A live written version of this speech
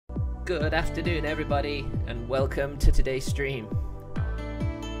Good afternoon, everybody, and welcome to today's stream.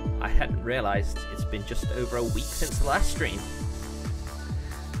 I hadn't realized it's been just over a week since the last stream.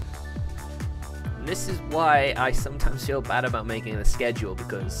 And this is why I sometimes feel bad about making a schedule,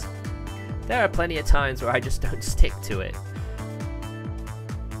 because there are plenty of times where I just don't stick to it.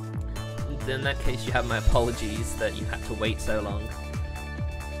 And in that case, you have my apologies that you had to wait so long.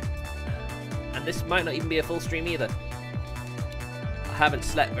 And this might not even be a full stream either. I haven't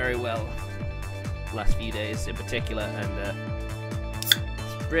slept very well the last few days in particular, and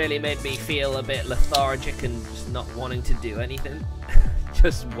it's really made me feel a bit lethargic and just not wanting to do anything.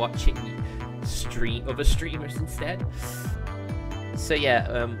 Just watching other streamers instead. So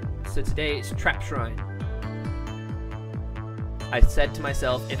yeah, so today it's Trap Shrine. I said to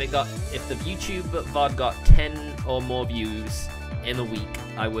myself, if the YouTube VOD got 10 or more views in a week,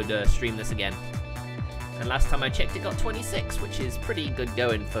 I would stream this again. And last time I checked, it got 26, which is pretty good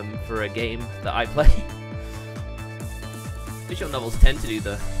going for a game that I play. Visual novels tend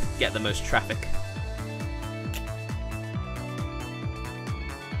to get the most traffic.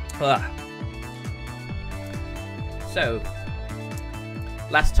 So,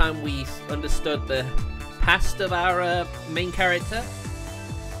 last time we understood the past of our main character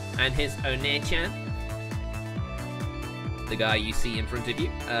and his One-chan, the guy you see in front of you.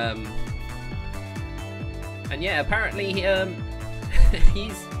 And yeah, apparently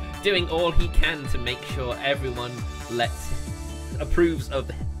he's doing all he can to make sure everyone approves of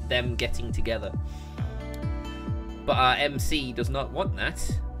them getting together. But our MC does not want that,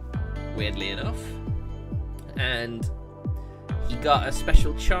 weirdly enough. And he got a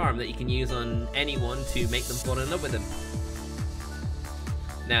special charm that you can use on anyone to make them fall in love with him.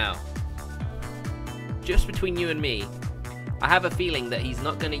 Now, just between you and me, I have a feeling that he's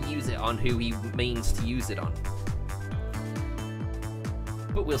not going to use it on who he means to use it on.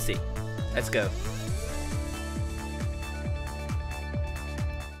 But we'll see. Let's go.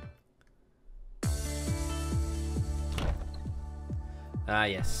 Ah,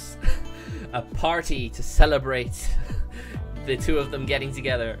 yes. A party to celebrate the two of them getting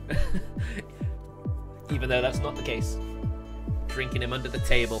together. Even though that's not the case. Drinking him under the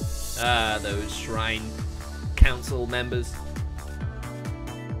table. Ah, those Shrine Council members.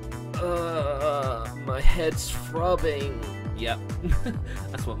 My head's throbbing. Yep.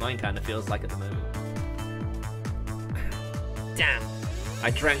 That's what mine kind of feels like at the moment. Damn, I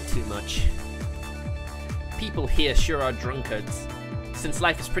drank too much. People here sure are drunkards. Since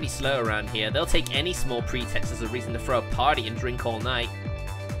life is pretty slow around here, they'll take any small pretext as a reason to throw a party and drink all night.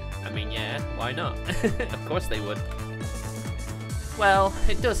 I mean, yeah, why not? Of course they would. Well,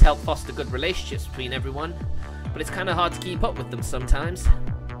 it does help foster good relationships between everyone, but it's kind of hard to keep up with them sometimes.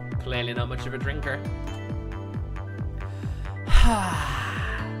 Clearly not much of a drinker.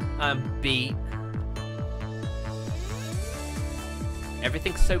 I'm beat.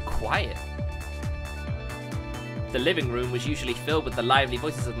 Everything's so quiet. The living room was usually filled with the lively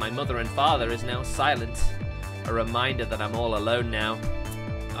voices of my mother and father is now silent. A reminder that I'm all alone now.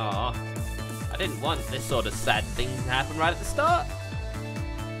 Aw, I didn't want this sort of sad thing to happen right at the start.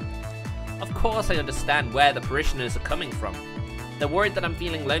 Of course I understand where the parishioners are coming from. They're worried that I'm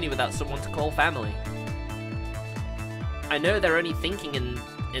feeling lonely without someone to call family. I know they're only thinking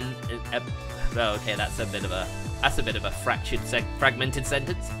oh, okay, that's a bit of a fragmented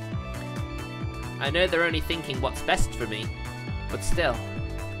sentence. I know they're only thinking what's best for me, but still.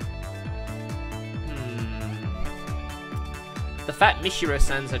 The fact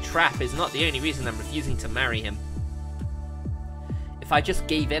Mishiro-san's a trap is not the only reason I'm refusing to marry him. If I just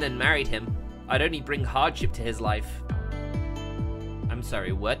gave in and married him, I'd only bring hardship to his life. I'm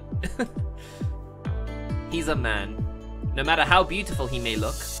sorry, what? He's a man. No matter how beautiful he may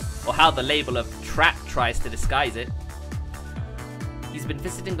look, or how the label of trap tries to disguise it. He's been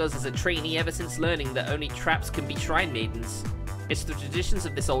visiting us as a trainee ever since learning that only traps can be shrine maidens. It's the traditions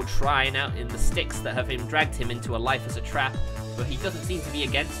of this old shrine out in the sticks that have dragged him into a life as a trap, but he doesn't seem to be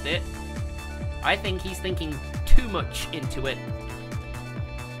against it. I think he's thinking too much into it.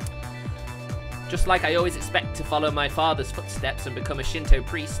 Just like I always expect to follow my father's footsteps and become a Shinto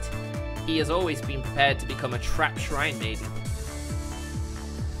priest, he has always been prepared to become a trap shrine maiden.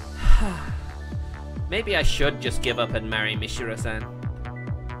 Maybe I should just give up and marry Mishiro-san.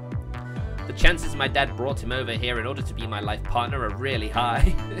 The chances my dad brought him over here in order to be my life partner are really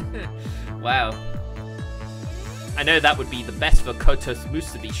high. Wow. I know that would be the best for Koto's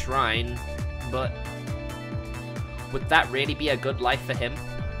Musubi Shrine, but would that really be a good life for him?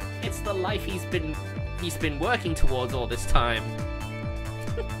 It's the life he's been working towards all this time.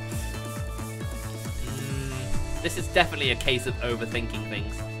 This is definitely a case of overthinking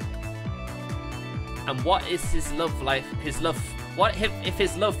things. And what is his love life? What if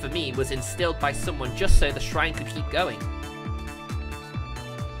his love for me was instilled by someone just so the shrine could keep going?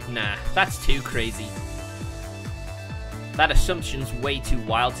 Nah, that's too crazy. That assumption's way too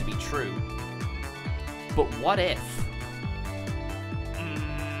wild to be true. But what if?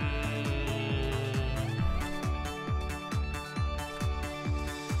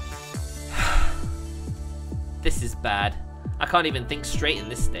 This is bad. I can't even think straight in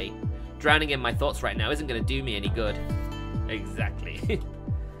this state. Drowning in my thoughts right now isn't going to do me any good. Exactly.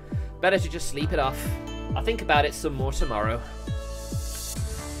 Better to just sleep it off. I'll think about it some more tomorrow.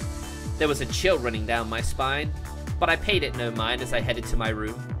 There was a chill running down my spine, but I paid it no mind as I headed to my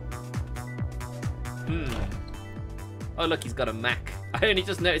room. Oh look, he's got a Mac. I only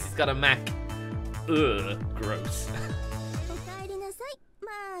just noticed he's got a Mac. Ugh, gross.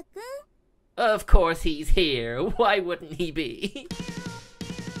 Of course he's here. Why wouldn't he be?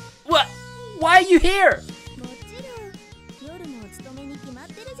 What? Why are you here?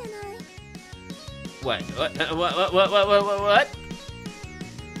 What?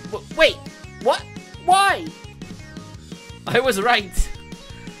 Wait, what? Why? I was right.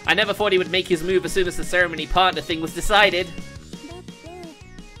 I never thought he would make his move as soon as the ceremony partner thing was decided.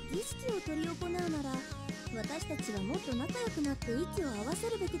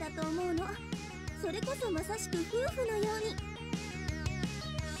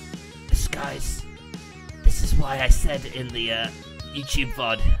 Guys, this is why I said in the YouTube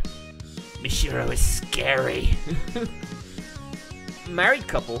VOD, Mishiro is scary. Married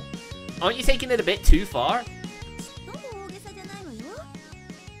couple? Aren't you taking it a bit too far?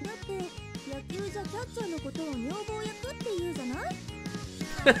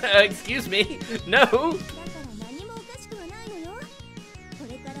 Excuse me? No!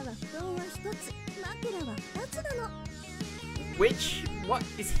 Which? What?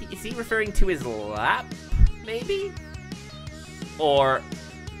 Is he referring to his lap? Maybe? Or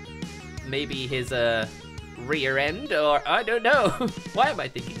maybe his rear end? Or I don't know. Why am I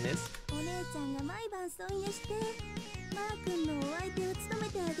thinking this?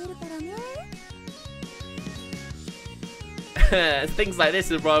 Things like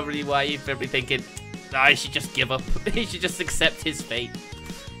this are probably why you'd be thinking, I should just give up. He should just accept his fate.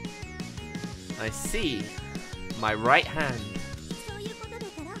 I see. My right hand.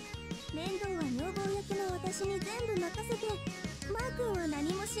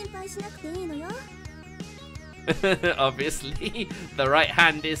 Obviously, the right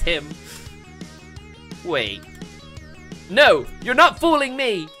hand is him. Wait. No, you're not fooling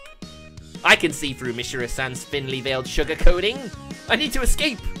me! I can see through Mishiro-san's thinly veiled sugarcoating. I need to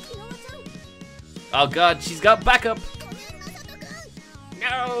escape. Oh god, she's got backup.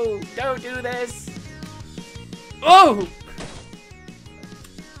 No, don't do this. Oh!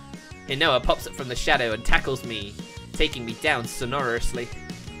 Inoa pops up from the shadow and tackles me, taking me down sonorously.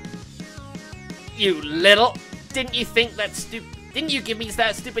 You little... Didn't you think that Didn't you give me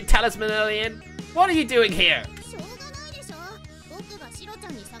that stupid talisman earlier? What are you doing here?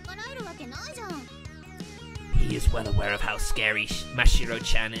 He is well aware of how scary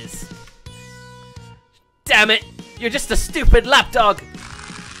Mashiro-chan is. Damn it! You're just a stupid lapdog!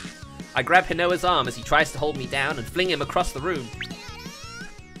 I grab Hinoa's arm as he tries to hold me down and fling him across the room.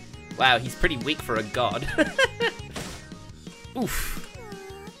 Wow, he's pretty weak for a god. Oof.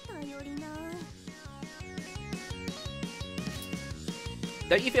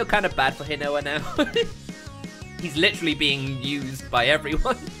 Don't you feel kind of bad for Hinoa now? He's literally being used by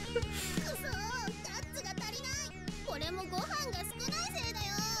everyone.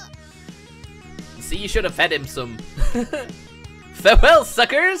 See, you should have fed him some. Farewell,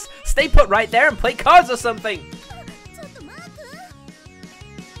 suckers! Stay put right there and play cards or something!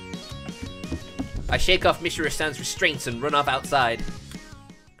 I shake off Mishiro-san's restraints and run off outside.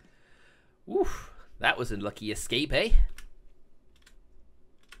 Oof, that was a lucky escape, eh?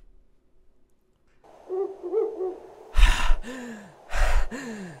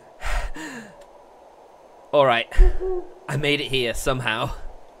 Alright, I made it here somehow.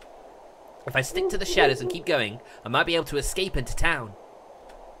 If I stick to the shadows and keep going, I might be able to escape into town.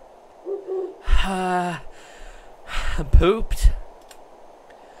 I'm pooped.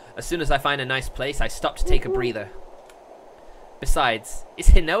 As soon as I find a nice place, I stop to take a breather. Besides, is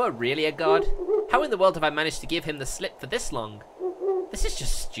Hinoa really a god? How in the world have I managed to give him the slip for this long? This is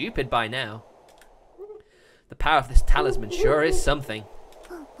just stupid by now. The power of this talisman sure is something.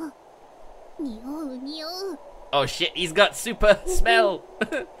 Oh shit, he's got super smell!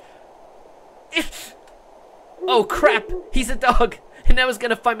 Oh crap, he's a dog! Hinoa's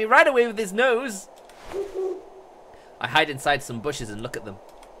gonna find me right away with his nose! I hide inside some bushes and look at them.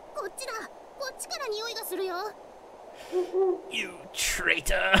 You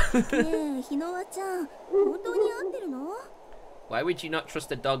traitor! Why would you not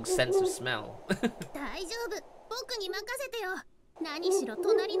trust a dog's sense of smell?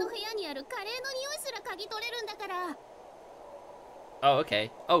 Oh,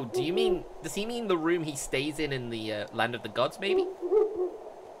 okay. Oh, does he mean the room he stays in the Land of the Gods, maybe?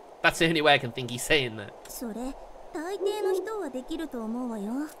 That's the only way I can think he's saying that.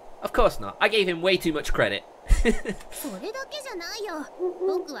 Of course not. I gave him way too much credit.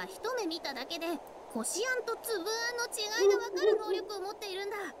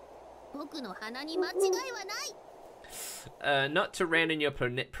 Not to rain in your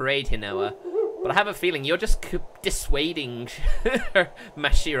parade, Hinoa, but I have a feeling you're just dissuading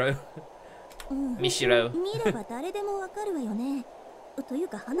Mishiro.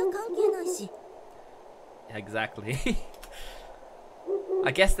 Exactly.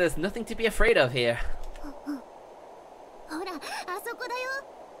 I guess there's nothing to be afraid of here.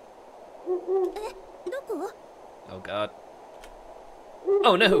 Oh god.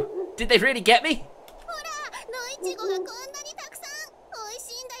 Oh no! Did they really get me?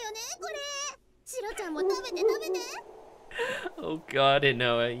 Oh god,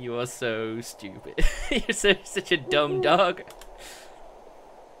 Inoa, you are so stupid. You're such a dumb dog.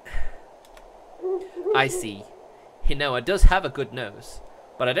 I see. Hinoa does have a good nose,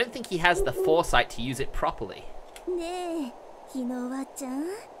 but I don't think he has the foresight to use it properly.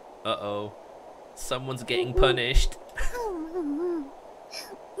 Uh-oh. Someone's getting punished.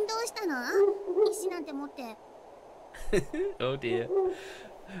 Oh dear.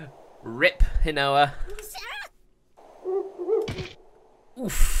 Rip, Hinoa.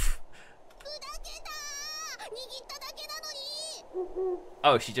 Oof.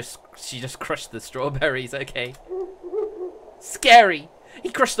 Oh, she just crushed the strawberries, okay. Scary! He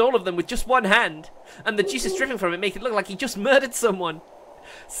crushed all of them with just one hand, and the juices dripping from it make it look like he just murdered someone.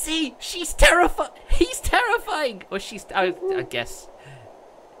 See, she's terrified. He's terrifying, or she's. I guess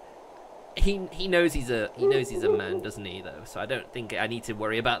he knows he's a man, doesn't he? Though, so I don't think I need to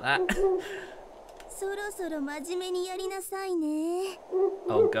worry about that.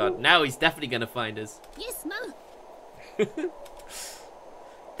 Oh god, now he's definitely gonna find us. Yes, Mom.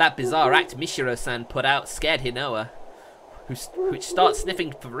 That bizarre act Mishiro-san put out scared Hinoa, which starts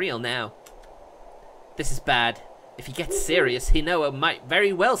sniffing for real now. This is bad. If he gets serious, Hinoa might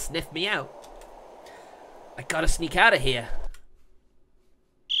very well sniff me out. I gotta sneak out of here.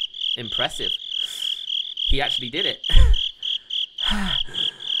 Impressive. He actually did it.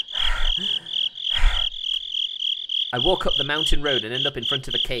 I walk up the mountain road and end up in front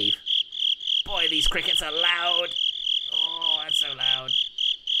of a cave. Boy, these crickets are loud. Oh, that's so loud.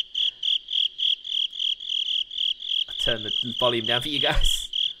 I'll turn the volume down for you guys.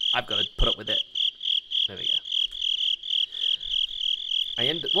 I've got to put up with it. There we go.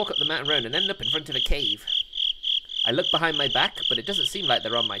 I walk up the mountain road and end up in front of a cave. I look behind my back, but it doesn't seem like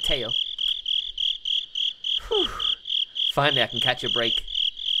they're on my tail. Whew. Finally, I can catch a break.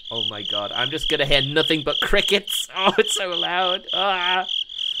 Oh my god, I'm just gonna hear nothing but crickets. Oh, it's so loud. Ah.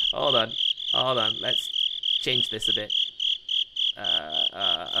 Hold on, let's change this a bit.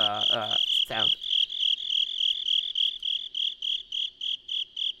 Sound.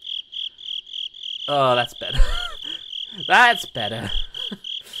 Oh, that's better. That's better.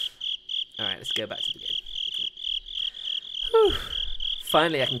 Alright, let's go back to the game. Whew.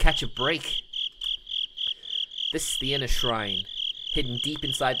 Finally, I can catch a break. This is the inner shrine, hidden deep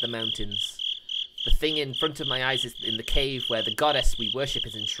inside the mountains. The thing in front of my eyes is in the cave where the goddess we worship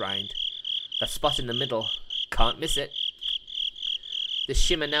is enshrined. That spot in the middle, can't miss it. This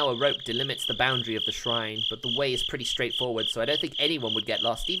Shimanoa rope delimits the boundary of the shrine, but the way is pretty straightforward, so I don't think anyone would get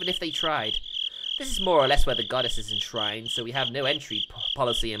lost, even if they tried. This is more or less where the goddess is enshrined, so we have no entry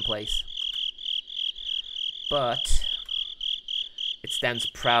policy in place. But it stands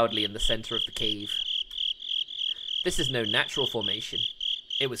proudly in the center of the cave. This is no natural formation.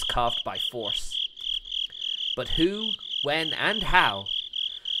 It was carved by force. But who, when, and how?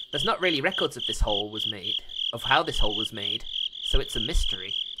 There's not really records of how this hole was made, so it's a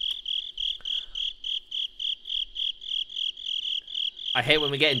mystery. I hate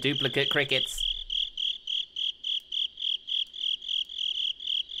when we're getting duplicate crickets.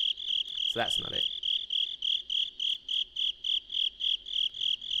 So that's not it.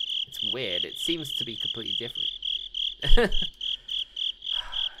 It's weird. It seems to be completely different.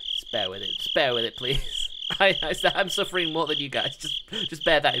 Just bear with it. Just bear with it, please. I'm suffering more than you guys. Just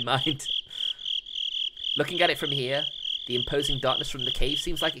bear that in mind. Looking at it from here, the imposing darkness from the cave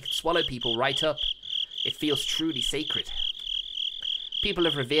seems like it could swallow people right up. It feels truly sacred. People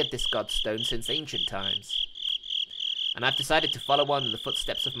have revered this godstone since ancient times. And I've decided to follow on in the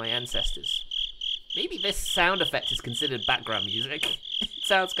footsteps of my ancestors. Maybe this sound effect is considered background music. It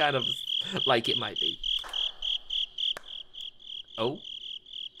sounds kind of like it might be. Oh.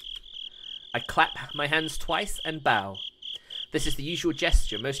 I clap my hands twice and bow. This is the usual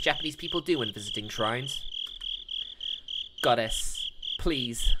gesture most Japanese people do when visiting shrines. Goddess,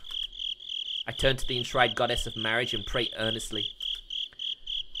 please. I turn to the enshrined goddess of marriage and pray earnestly.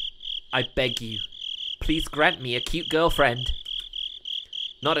 I beg you, please grant me a cute girlfriend.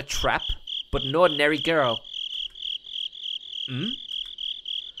 Not a trap, but an ordinary girl.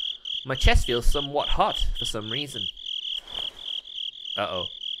 My chest feels somewhat hot for some reason. Uh-oh.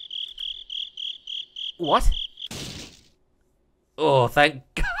 What? Oh, thank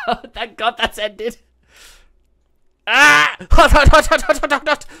God. Thank God that's ended. Ah! Hot, hot, hot, hot, hot, hot, hot,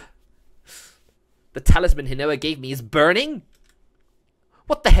 hot. The talisman Hinoa gave me is burning?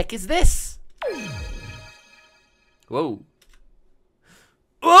 What the heck is this? Whoa.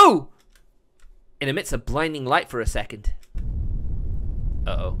 Whoa! It emits a blinding light for a second.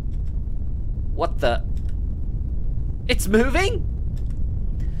 Uh-oh. What the? It's moving?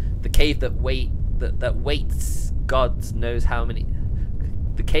 The cave that waits God knows how many.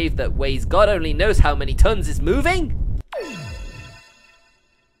 The cave that weighs God only knows how many tons is moving?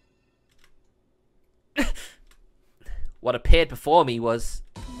 What appeared before me was...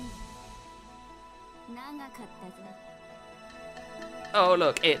 Oh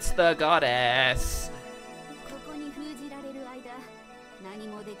look, it's the goddess.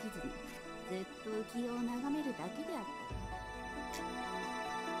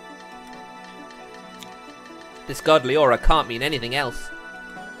 This godly aura can't mean anything else.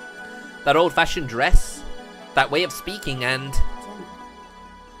 That old-fashioned dress, that way of speaking, and...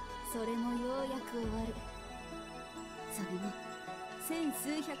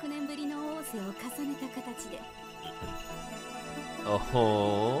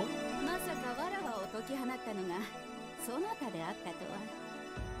 Oh-ho.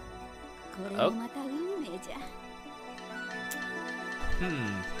 Oh.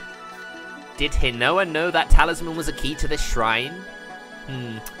 Did Hinoa know that talisman was a key to this shrine?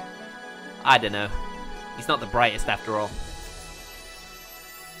 I don't know. He's not the brightest after all.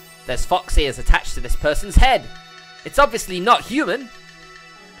 There's fox ears attached to this person's head. It's obviously not human.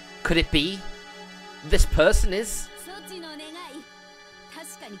 Could it be this person is...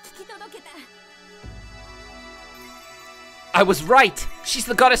 I was right! She's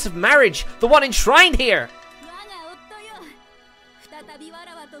the goddess of marriage! The one enshrined here!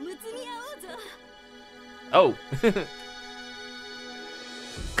 Oh.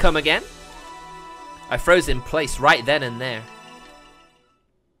 Come again? I froze in place right then and there.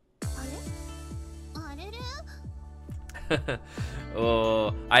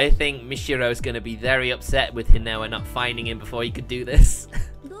 Oh, I think Mishiro is going to be very upset with Hinoa not finding him before he could do this.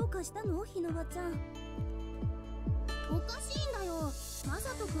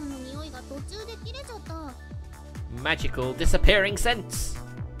 Magical disappearing scents.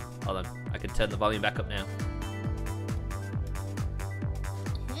 Hold on, I can turn the volume back up now.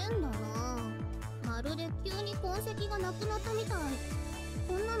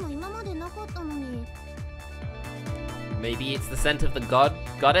 Maybe it's the scent of the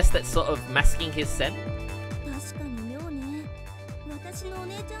goddess that's sort of masking his scent?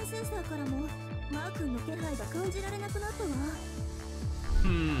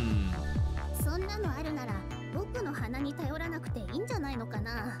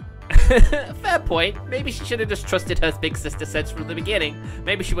 Fair point. Maybe she should have just trusted her big sister sense from the beginning.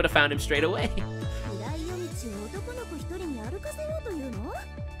 Maybe she would have found him straight away.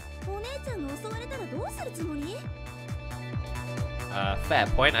 Fair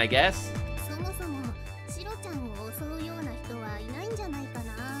point, I guess.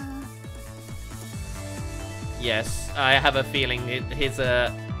 Yes, I have a feeling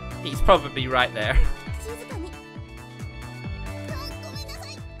he's probably right there.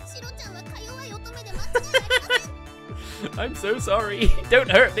 I'm so sorry. Don't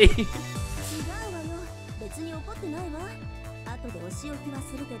hurt me.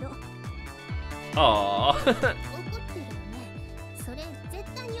 Aww.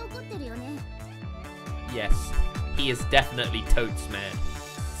 Yes, he is definitely totes mad.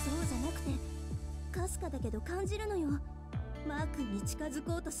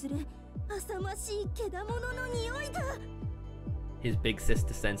 His big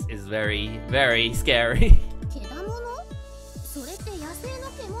sister sense is very, very scary.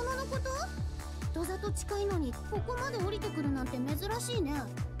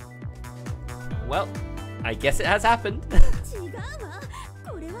 Well, I guess it has happened.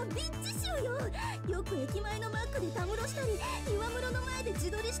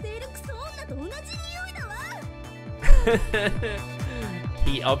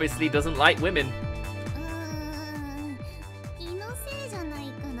 He obviously doesn't like women.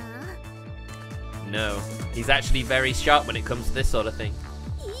 No, he's actually very sharp when it comes to this sort of thing.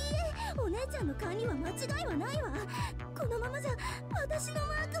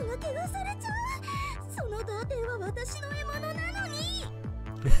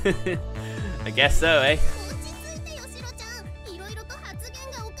 I guess so, eh?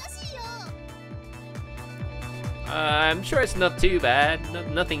 I'm sure it's not too bad.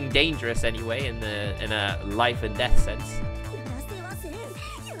 Nothing dangerous anyway in a life and death sense.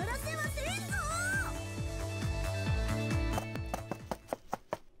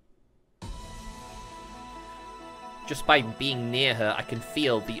 Just by being near her, I can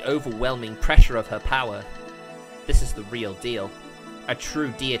feel the overwhelming pressure of her power. This is the real deal. A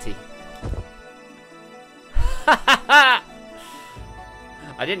true deity. I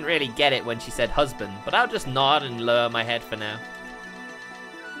didn't really get it when she said husband, but I'll just nod and lower my head for now.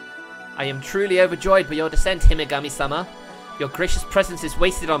 I am truly overjoyed by your descent, Himegami-sama. Your gracious presence is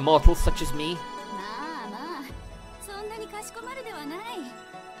wasted on mortals such as me.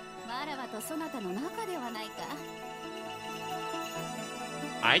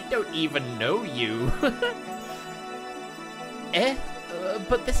 I don't even know you. Eh?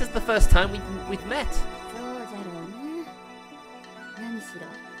 But this is the first time we've met.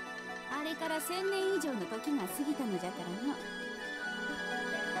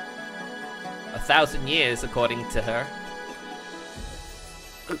 1,000 years, according to her.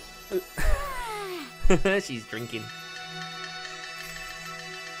 She's drinking.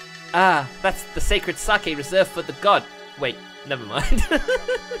 Ah, that's the sacred sake reserved for the god. Wait, never mind.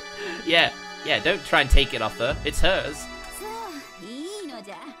 Yeah, don't try and take it off her. It's hers.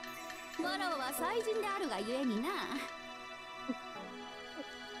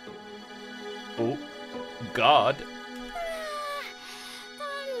 Oh, God.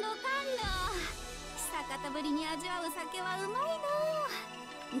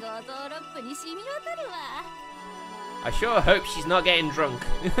 I sure hope she's not getting drunk,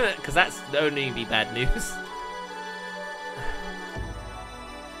 because that's only be bad news.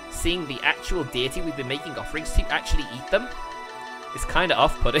 Seeing the actual deity we've been making offerings to actually eat them is kind of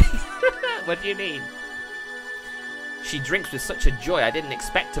off-putting. What do you mean? She drinks with such a joy I didn't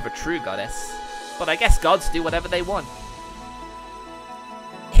expect of a true goddess. But I guess gods do whatever they want.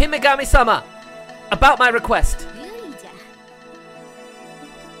 Himegami-sama! About my request!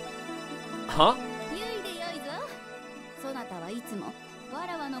 Huh?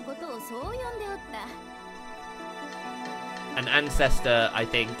 An ancestor, I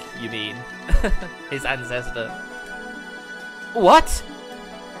think you mean. His ancestor. What?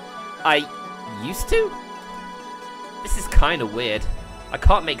 I used to? This is kind of weird. I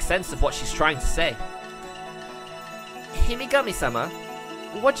can't make sense of what she's trying to say. Himegami-sama,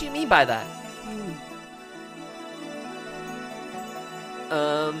 what do you mean by that?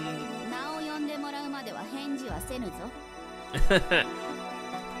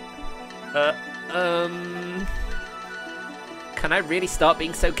 Can I really start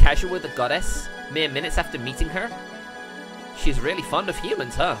being so casual with a goddess mere minutes after meeting her? She's really fond of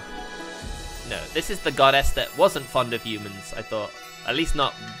humans, huh? No, this is the goddess that wasn't fond of humans, I thought. At least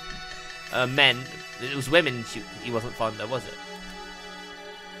not men. It was women he wasn't fond of, was it?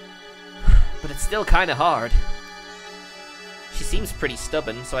 But it's still kind of hard. She seems pretty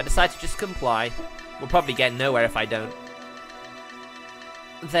stubborn, so I decide to just comply. We'll probably get nowhere if I don't.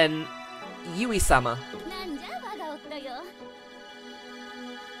 Then, Yui-sama.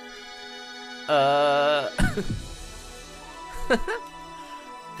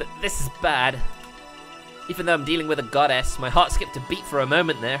 This is bad. Even though I'm dealing with a goddess, my heart skipped a beat for a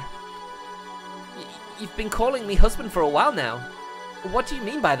moment there. You've been calling me husband for a while now. What do you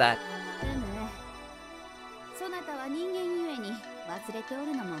mean by that?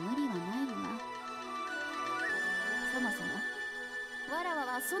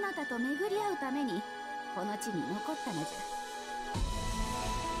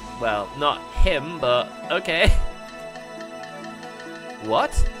 Well, not him, but okay.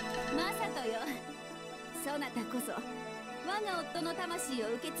 What? Masato.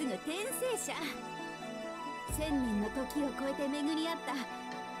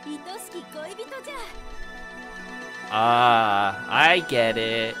 Ah, I get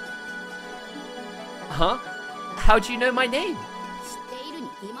it. Huh? How'd you know my name?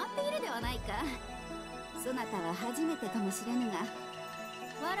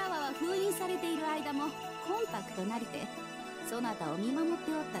 そなたを見守っ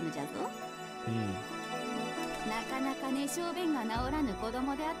ておったのじゃぞ。なかなかね小便が治らぬ子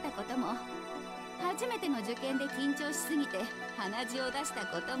供であったことも、初めての受験で緊張しすぎて鼻血を出した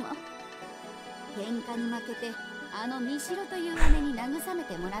ことも、喧嘩に負けてあのミシロという姉に慰め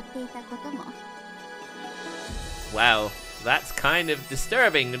てもらっていたことも。Wow, that's kind of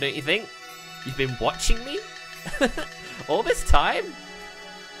disturbing, don't you think? You've been watching me all this time?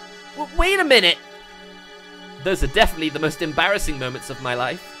 Wait a minute! Those are definitely the most embarrassing moments of my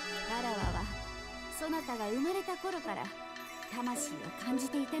life. わらわはそなたが生まれた頃から魂を感じ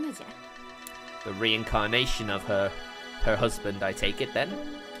ていたのじゃ。The reincarnation of her husband, I take it then?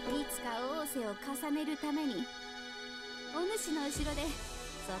 いつか仰せを重ねるために、お主の後ろで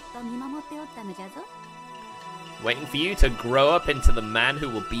そっと見守っておったのじゃぞ。Waiting for you to grow up into the man who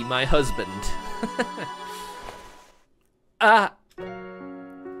will be my husband. Ah!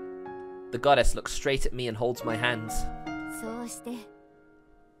 The goddess looks straight at me and holds my hands. そうして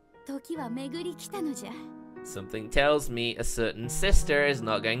時は巡り来たのじゃ。Something tells me a certain sister is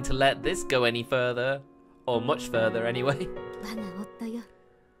not going to let this go any further. Or much further, anyway. 我が夫よ、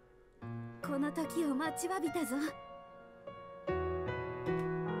この時を待ちわびたぞ。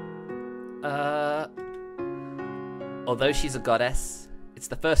Although she's a goddess, it's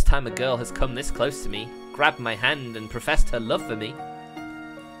the first time a girl has come this close to me, grabbed my hand and professed her love for me.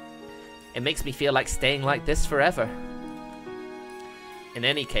 It makes me feel like staying like this forever. In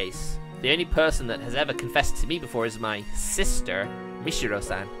any case, the only person that has ever confessed to me before is my sister,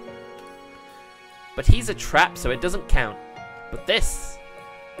 Mishiro-san. But he's a trap, so it doesn't count. But this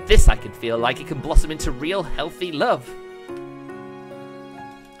I can feel like it can blossom into real healthy love.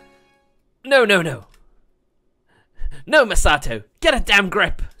 No, no, no. No, Masato, get a damn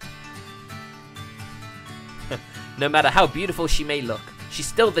grip! No matter how beautiful she may look, she's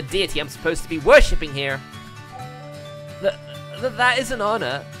still the deity I'm supposed to be worshipping here. That is an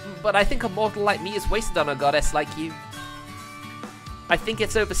honor, but I think a mortal like me is wasted on a goddess like you. I think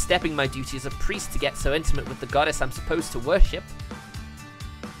it's overstepping my duty as a priest to get so intimate with the goddess I'm supposed to worship.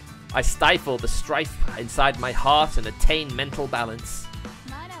 I stifle the strife inside my heart and attain mental balance.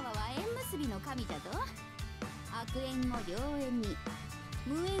 悪縁を良縁に、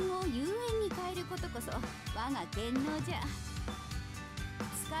無縁を有縁に変えることこそ我が権能じゃ。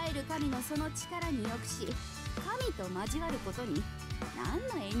使える神のその力によくし、神と交わることに何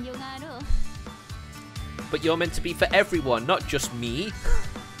の遠慮があろう。But you're meant to be for everyone, not just me.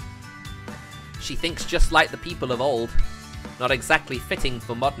 She thinks just like the people of old, not exactly fitting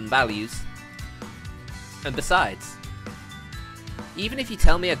for modern values. And besides, even if you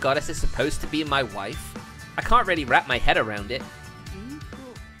tell me a goddess is supposed to be my wife, I can't really wrap my head around it.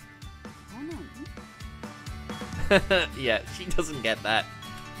 Yeah, she doesn't get that.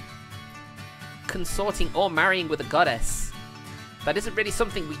 Consorting or marrying with a goddess. That isn't really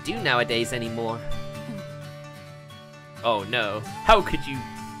something we do nowadays anymore. Oh no. How could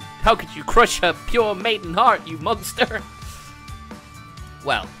you crush her pure maiden heart, you monster?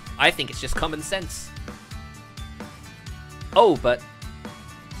 Well, I think it's just common sense. Oh, but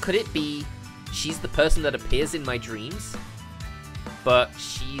could it be she's the person that appears in my dreams? But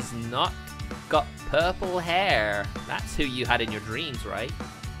she's not got purple hair. That's who you had in your dreams, right?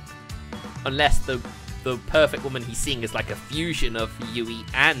 Unless the perfect woman he's seeing is like a fusion of Yui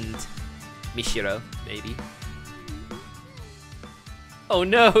and Mishiro, maybe. Oh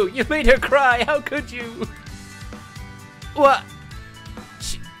no, you made her cry, how could you? What?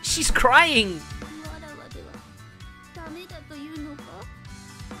 She's crying!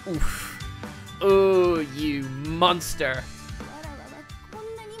 Oof. Oh, you monster.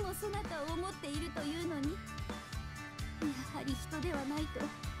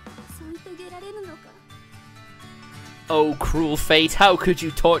 Oh, cruel fate, how could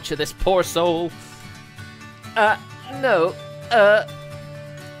you torture this poor soul? No,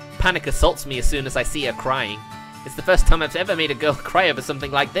 Panic assaults me as soon as I see her crying. It's the first time I've ever made a girl cry over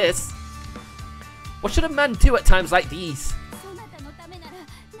something like this. What should a man do at times like these?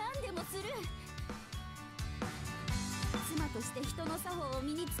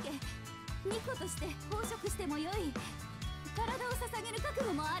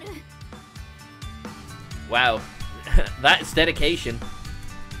 Wow, that's dedication.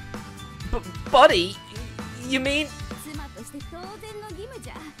 Body? You mean?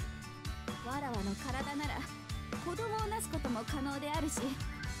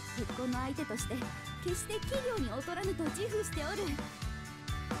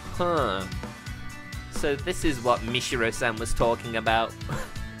 Huh. So this is what Mishiro-san was talking about.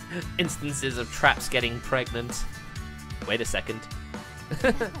 Instances of traps getting pregnant. Wait a second.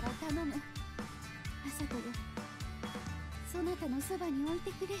 そばに置い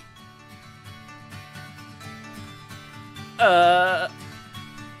てくれ。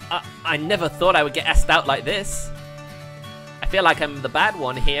I never thought I would get asked out like this. I feel like I'm the bad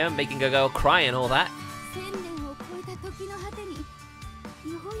one here, making a girl cry and all that. 1000年を超えた時の果てによう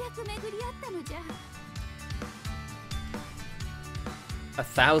やく巡り合ったのじゃ。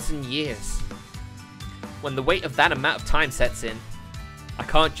1,000 years. When the weight of that amount of time sets in, I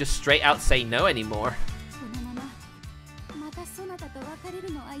can't just straight out say no anymore. このまままたそなたと別れ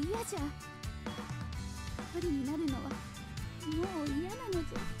るのは嫌じゃ。一人になるのはもう嫌なのじ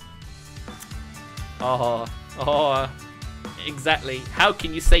ゃ。Oh, exactly. How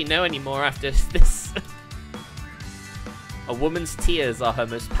can you say no anymore after this? A woman's tears are her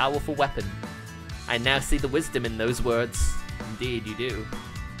most powerful weapon. I now see the wisdom in those words. Indeed, you do.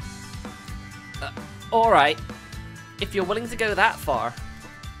 Alright. If you're willing to go that far.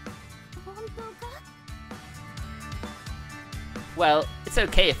 本当か？ Well, it's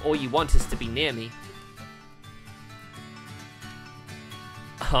okay if all you want is to be near me.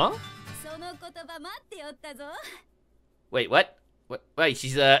 Huh? その言葉待っておったぞ。 Wait, what? Wait,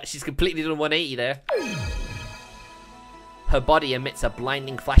 she's completely done a 180 there. Her body emits a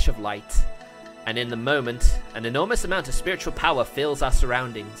blinding flash of light, and in the moment, an enormous amount of spiritual power fills our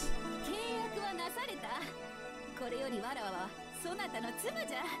surroundings. 契約はなされた。これよりわらわはそなたの妻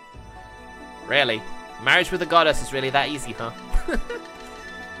じゃ。 Really? Marriage with a goddess is really that easy, huh?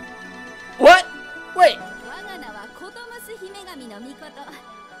 What? Wait! 我が名はコトムス姫神の御事。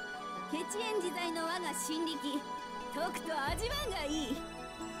ケチエン自在の我が神力、とくと味わんがいい。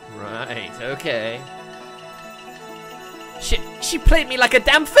 Right, okay. She played me like a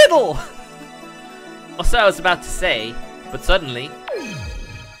damn fiddle! Or so I was about to say, but suddenly,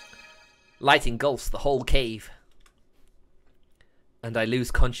 light engulfs the whole cave. And I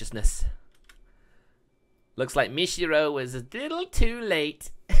lose consciousness. Looks like Mishiro was a little too late.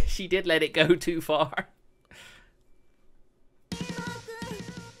 She did let it go too far.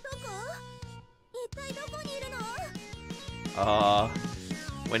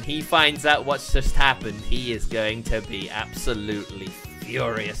 When he finds out what's just happened, he is going to be absolutely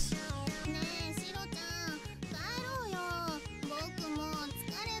furious.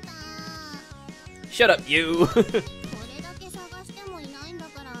 Shut up, you! これだけ探してもいないんだ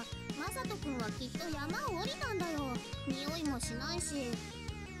から、マサト君はきっと山を降りたんだよ。匂いもしないし。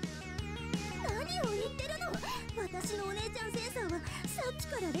何を言ってるの？私のお姉ちゃんセンサーはさっき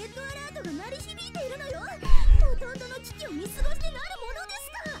からレッドアラートが鳴り響いているのよ。ほとんどの危機を見過ごしてなるものです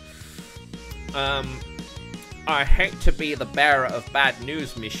か。I hate to be the bearer of bad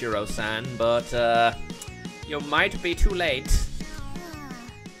news, Mishiro-san, but you might be too late.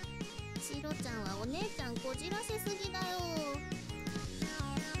 シロちゃんはお姉ちゃんこじらせすぎだよ。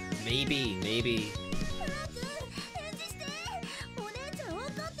 Maybe. 返事して。お姉ちゃん怒っ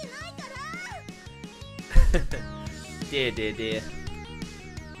てないから。Dear.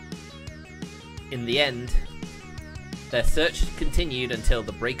 In the end, their search continued until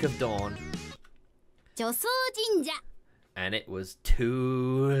the break of dawn. 女装神社。 And it was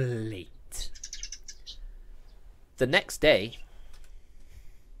too late. The next day,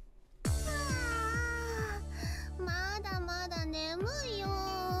 まだまだ眠いよ。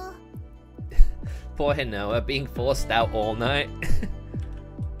 poor Hinoa being forced out all night.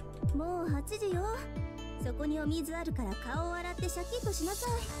 もう8時よ。そこにお水あるから顔を洗ってシャキッとしなさ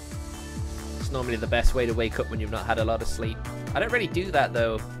い。 It's normally the best way to wake up when you've not had a lot of sleep. I don't really do that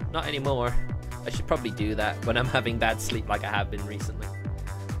though, not anymore. I should probably do that when I'm having bad sleep like I have been recently.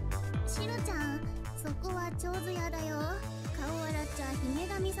 シロちゃん、そこは上手やだよ。顔洗っちゃ姫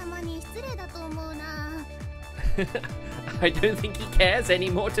神様に失礼だと思うな。I don't think he cares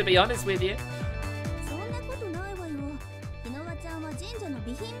anymore, to be honest with you. そんなことないわよ。ひなわちゃんは神社の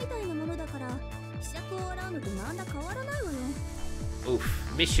備品みたいなものだから、ひしゃくを洗うのとなんだ変わらないわよ。 Oof,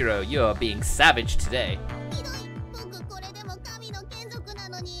 Mishiro, you are being savage today. ひどい。僕これでも神の眷属な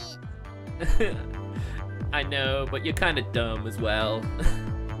のに。I know, but you're kind of dumb as well.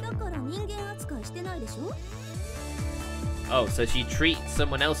 だから人間扱いしてないでしょ。 Oh, so she treats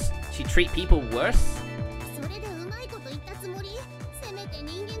someone else, she treat people worse? それでうまいこと言ったつもり？せめて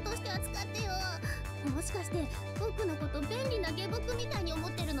人間として扱ってよ。もしかして僕のこと便利な下僕みたいに思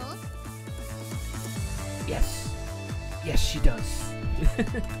ってるの？ Yes. Yes, she does.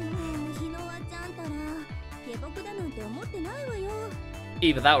 ひのわちゃんたら下僕だなんて思ってないわよ。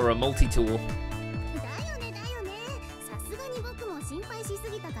 Either that or a multi-tool. だよね。さすがに僕も心配しす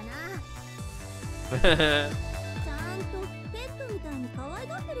ぎたかな。ちゃんとペットみたいに可愛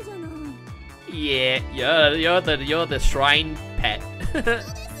がってるじゃない。 Yeah, you're the shrine pet. そうで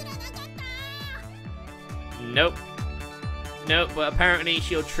すらなかった。 Nope. No, but apparently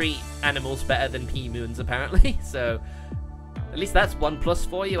she'll treat animals better than P-moons, apparently. So, at least that's 1 plus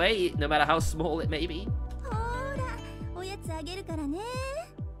for you, eh? No matter how small it may be.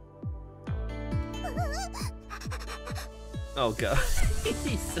 Oh god.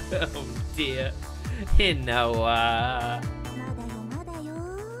 Oh dear. Hinoa.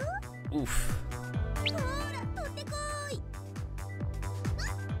 Oof.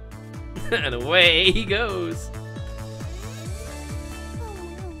 And away he goes.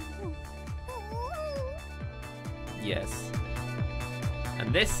 Yes.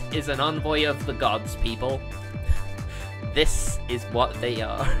 And this is an envoy of the gods, people. This is what they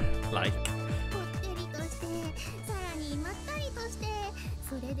are like.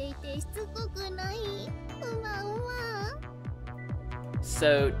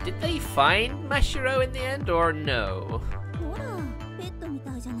 So, did they find Mishiro in the end, or no?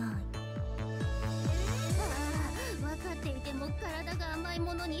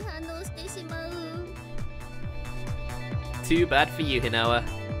 Too bad for you, Hinoa.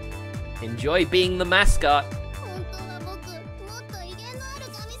 Enjoy being the mascot.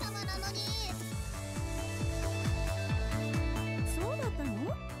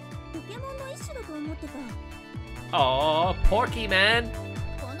 Aww, Porky man.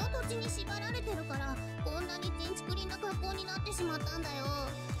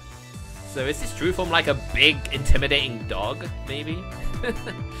 So is this true from like a big, intimidating dog, maybe?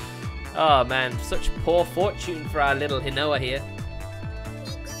 Oh man, such poor fortune for our little Hinoa here.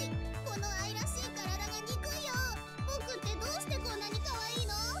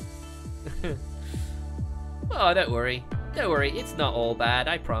 Oh, don't worry. Don't worry, it's not all bad,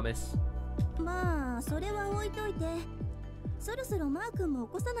 I promise.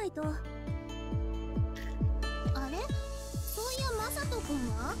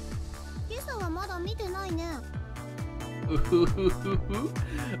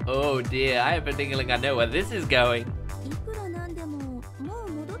 Oh dear, I have a feeling I know where this is going.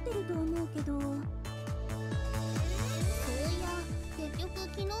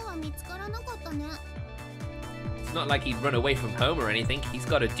 It's not like he'd run away from home or anything. He's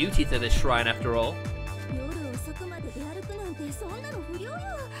got a duty to this shrine after all.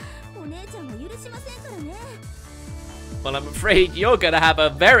 Well, I'm afraid you're gonna have a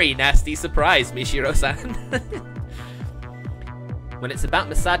very nasty surprise, Mishiro-san. When it's about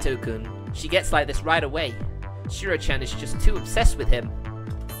Masato-kun, she gets like this right away. Shiro-chan is just too obsessed with him.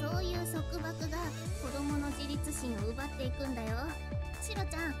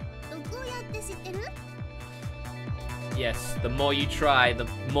 Yes, the more you try, the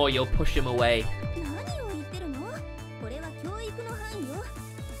more you'll push him away.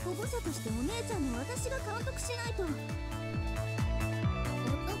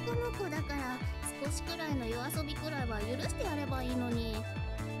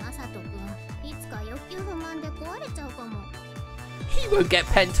 He won't get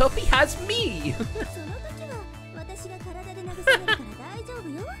pent up, he has me!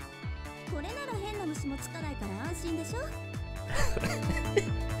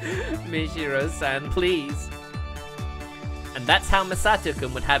 Mishiro-san, please. And that's how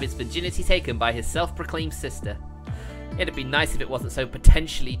Masato-kun would have his virginity taken by his self-proclaimed sister. It'd be nice if it wasn't so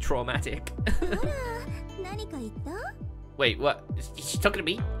potentially traumatic. Wait, what? Is she talking to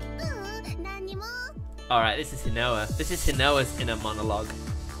me? Alright, this is Hinoa. This is Hinoa's inner monologue.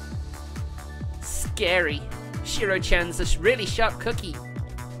 Scary. Shiro-chan's a really sharp cookie.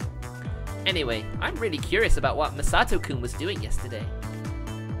 Anyway, I'm really curious about what Masato-kun was doing yesterday.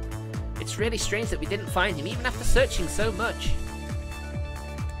 It's really strange that we didn't find him even after searching so much.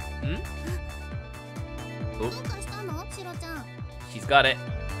 Hmm? Oh. She's got it.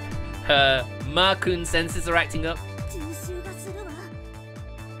 Her Ma-kun senses are acting up.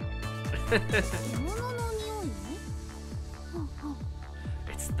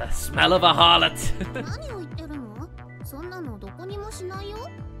 It's the smell of a harlot.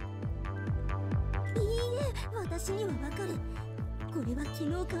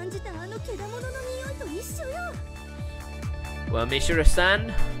 Well,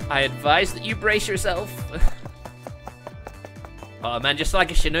 Mishiro-san, I advise that you brace yourself. Oh man, just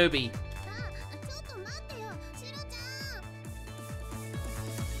like a shinobi.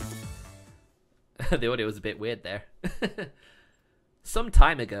 The audio was a bit weird there. Some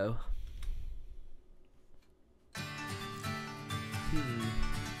time ago.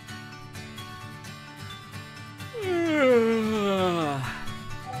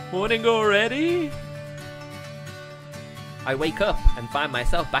 Morning already? I wake up and find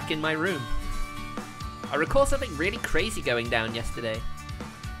myself back in my room. I recall something really crazy going down yesterday.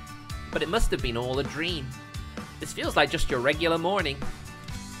 But it must have been all a dream. This feels like just your regular morning.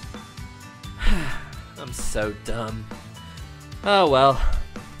 I'm so dumb. Oh well.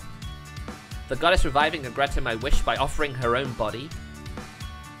 The goddess reviving and granting my wish by offering her own body.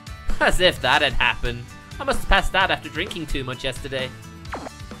 As if that had happened. I must have passed out after drinking too much yesterday.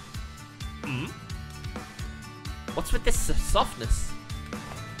 Hmm? What's with this softness?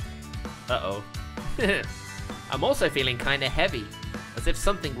 Uh-oh. I'm also feeling kinda heavy. As if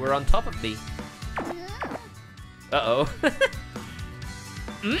something were on top of me. Uh-oh.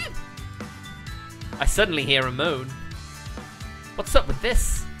 Hmm? I suddenly hear a moan. What's up with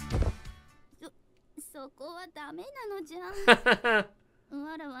this?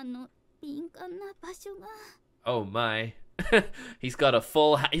 Oh my. he's got a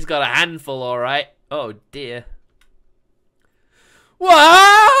handful, alright. Oh dear.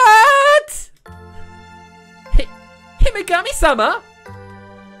 What? Himegami-sama?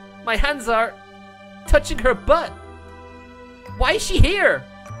 My hands are touching her butt. Why is she here?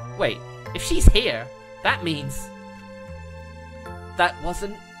 Wait, if she's here, that means that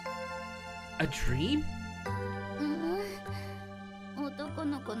wasn't a dream?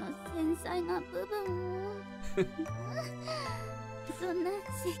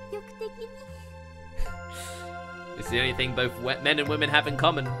 It's the only thing both men and women have in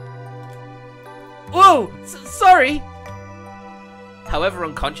common. Whoa! Sorry! However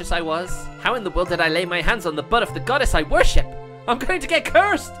unconscious I was, how in the world did I lay my hands on the butt of the goddess I worship? I'm going to get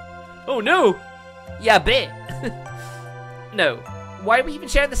cursed! Oh no! Yeah, bet. No. Why are we even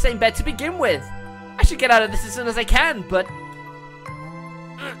sharing the same bed to begin with? I should get out of this as soon as I can, but...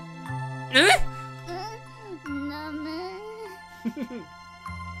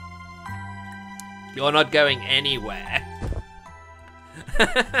 You're not going anywhere.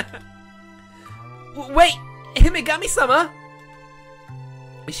 Wait! Himegami-sama!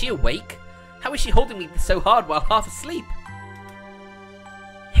 Is she awake? How is she holding me so hard while half asleep?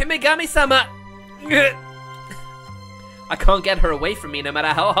 Himegami-sama! I can't get her away from me no matter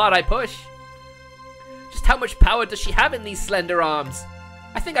how hard I push. Just how much power does she have in these slender arms?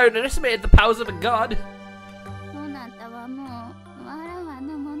 I think I underestimated the powers of a god.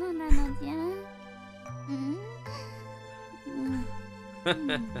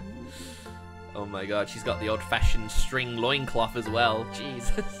 Oh my god, she's got the old-fashioned string loincloth as well.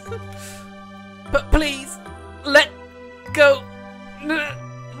 Jesus. But please, let go.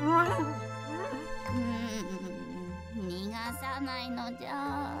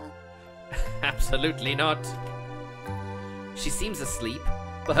 Absolutely not. She seems asleep,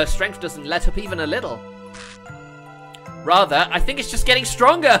 but her strength doesn't let up even a little. Rather, I think it's just getting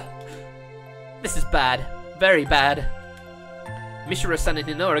stronger. This is bad. Very bad. Mishiro-san and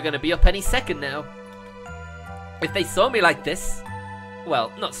Hinoa are going to be up any second now. If they saw me like this,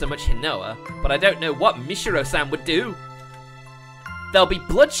 well, not so much Hinoa, but I don't know what Mishiro-san would do. There'll be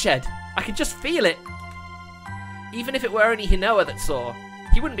bloodshed. I can just feel it. Even if it were only Hinoa that saw,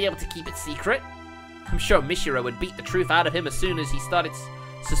 he wouldn't be able to keep it secret. I'm sure Mishiro would beat the truth out of him as soon as he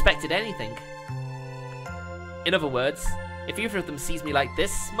suspected anything. In other words, if either of them sees me like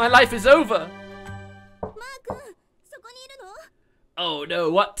this, my life is over. Oh no,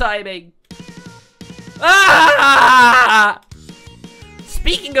 what timing? Ah!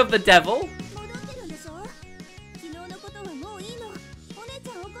 Speaking of the devil.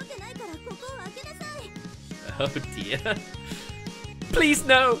 Oh dear. Please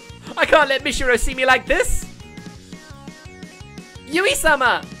no! I can't let Mishiro see me like this!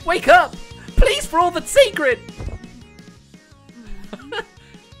 Yui-sama! Wake up! Please, for all that's sacred!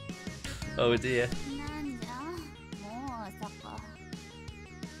 Oh dear.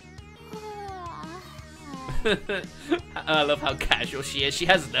 I love how casual she is. She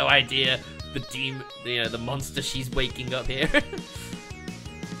has no idea the monster she's waking up here.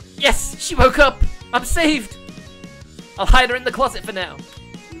 Yes! She woke up! I'm saved! I'll hide her in the closet for now.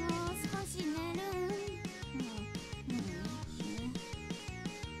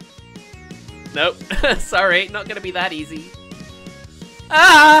 Nope. Sorry, not gonna be that easy.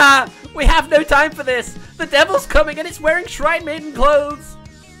 Ah! We have no time for this! The devil's coming and it's wearing Shrine Maiden clothes!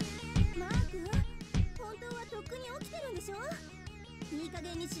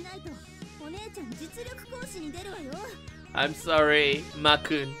 I'm sorry,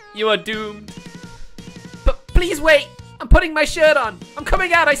 Makun. You are doomed. But please wait! I'm putting my shirt on! I'm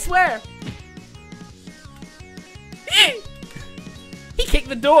coming out, I swear! He kicked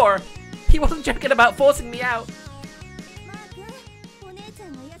the door! He wasn't joking about forcing me out.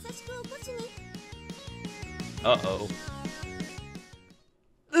 Uh-oh.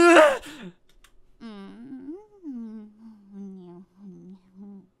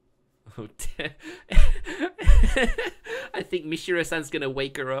 Oh, Mishiro-san's gonna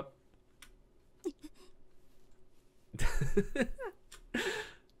wake her up.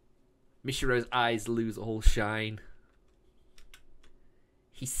 Mishiro's eyes lose all shine.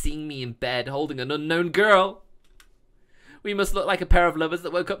 He's seeing me in bed holding an unknown girl. We must look like a pair of lovers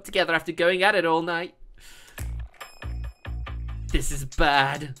that woke up together after going at it all night. This is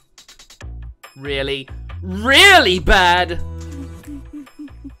bad. Really, really bad.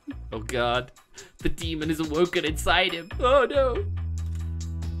 Oh god. The demon is awoken inside him. Oh no.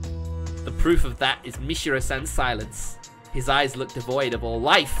 The proof of that is Mishiro-san's silence. His eyes look devoid of all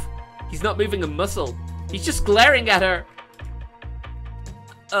life. He's not moving a muscle. He's just glaring at her.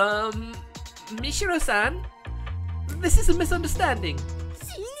 Mishiro-san? This is a misunderstanding.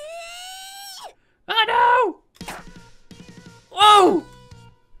 Oh no! Whoa!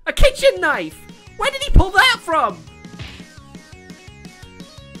 A kitchen knife! Where did he pull that from?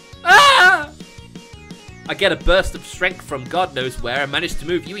 Ah! I get a burst of strength from God knows where and manage to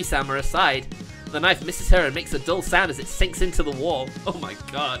move Yui-sama aside. The knife misses her and makes a dull sound as it sinks into the wall. Oh my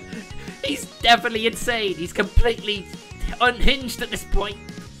god. He's definitely insane. He's completely unhinged at this point.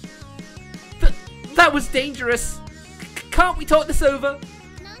 That was dangerous. Can't we talk this over?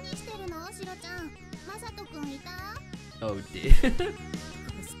 Oh dear.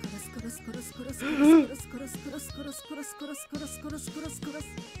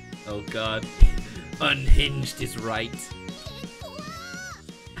 Oh god. Unhinged is right.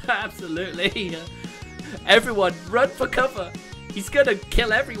 Absolutely. Everyone, run for cover. He's gonna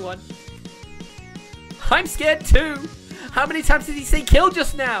kill everyone. I'm scared too. How many times did he say kill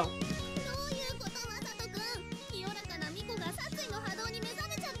just now?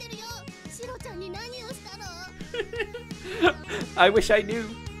 I wish I knew.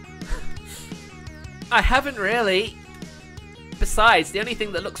 I haven't really. Besides, the only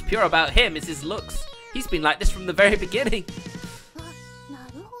thing that looks pure about him is his looks. He's been like this from the very beginning.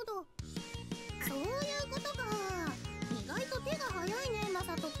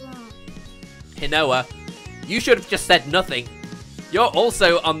 Hinoa, you should have just said nothing. You're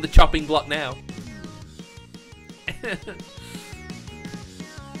also on the chopping block now.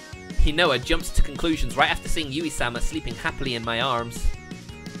 Hinoa jumps to conclusions right after seeing Yui-sama sleeping happily in my arms.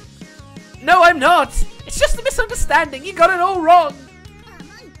 No, I'm not! It's just a misunderstanding. You got it all wrong.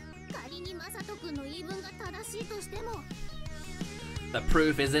 The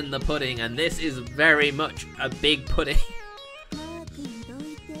proof is in the pudding, and this is very much a big pudding.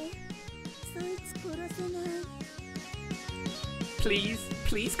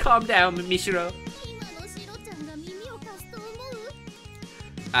 Please calm down, Mishiro.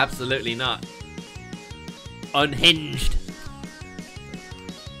 Absolutely not. Unhinged.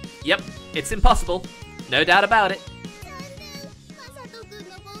 Yep, it's impossible. No doubt about it.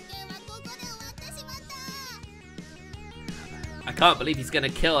 I can't believe he's gonna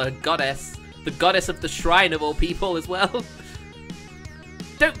kill a goddess. The goddess of the shrine of all people as well.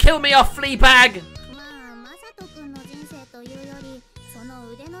 Don't kill me off, Fleabag!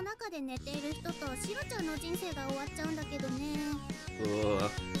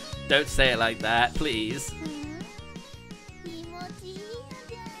 Oh, don't say it like that, please.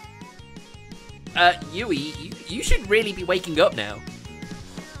 Yui, you should really be waking up now.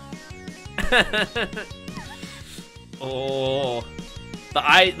 Oh,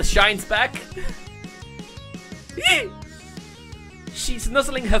 the shine's back. She's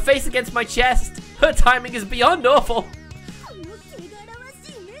nuzzling her face against my chest. Her timing is beyond awful.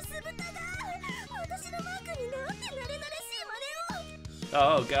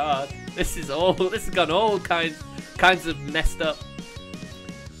 Oh god, this has gone all kinds of messed up.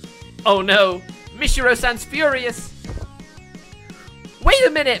 Oh no, Mishiro-san's furious. Wait a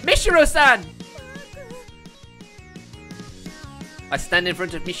minute, Mishiro-san! I stand in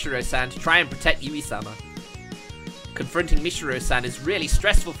front of Mishiro-san to try and protect Yui-sama. Confronting Mishiro-san is really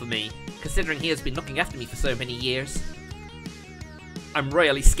stressful for me, considering he has been looking after me for so many years. I'm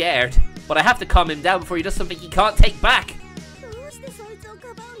royally scared, but I have to calm him down before he does something he can't take back.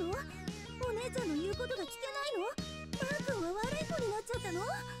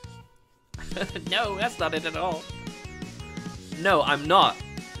 No, that's not it at all. No, I'm not.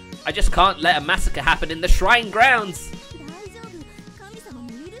 I just can't let a massacre happen in the shrine grounds.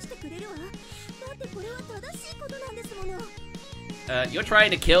 You're trying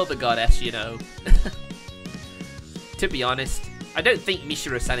to kill the goddess, you know. To be honest, I don't think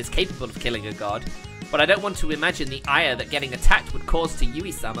Mishiro-san is capable of killing a god, but I don't want to imagine the ire that getting attacked would cause to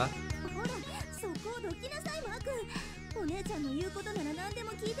Yui-sama.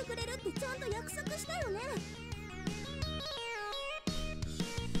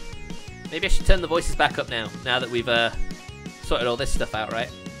 Maybe I should turn the voices back up now that we've sorted all this stuff out, right?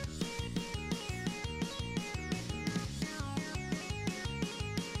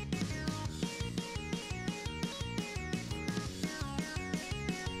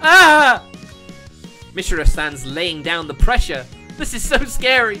 Ah! Mishiro-san's laying down the pressure. This is so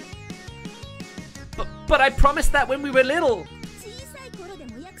scary. But I promised that when we were little.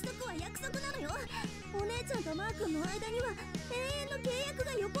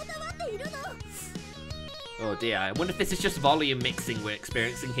 Oh dear, I wonder if this is just volume mixing we're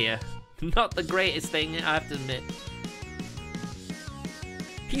experiencing here. Not the greatest thing, I have to admit.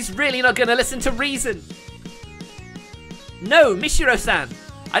 He's really not gonna listen to reason. No, Mishiro-san.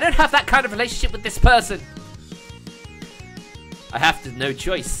 I don't have that kind of relationship with this person. I have to, no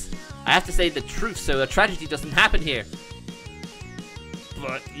choice. I have to say the truth so a tragedy doesn't happen here.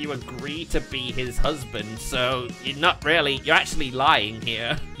 But you agree to be his husband, so you're not really, you're actually lying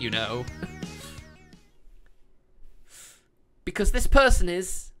here, you know. Because this person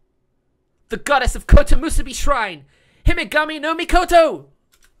is the goddess of Koto Musubi Shrine, Himegami no Mikoto!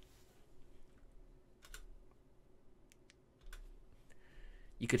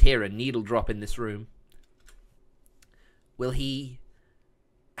 You could hear a needle drop in this room. Will he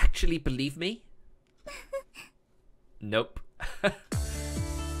actually believe me? Nope.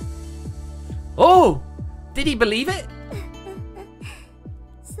 Oh! Did he believe it?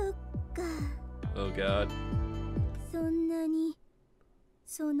 Oh god.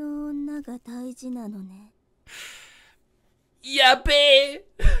 Yabe!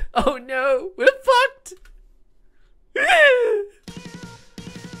 Oh no, we're fucked!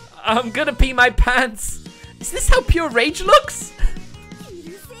 I'm gonna pee my pants. Is this how pure rage looks?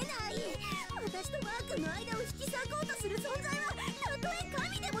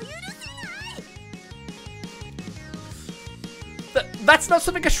 That's not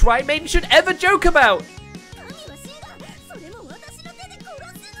something a shrine maiden should ever joke about.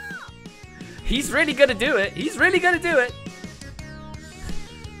 He's really gonna do it. He's really gonna do it.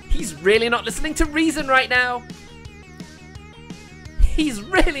 He's really not listening to reason right now. He's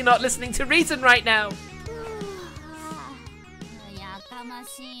really not listening to reason right now.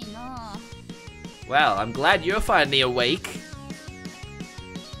 Well, I'm glad you're finally awake.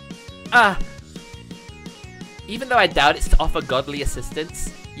 Even though I doubt it's to offer godly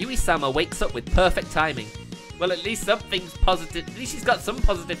assistance, Yui-sama wakes up with perfect timing. Well, at least something's positive. At least she's got some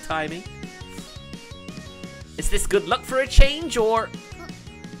positive timing. Is this good luck for a change, or...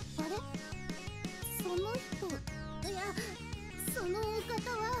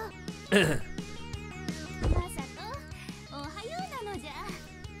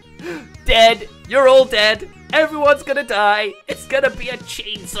 Dead! You're all dead! Everyone's gonna die! It's gonna be a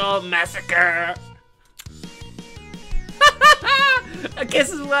chainsaw massacre! A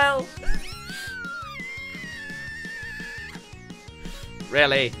kiss as well!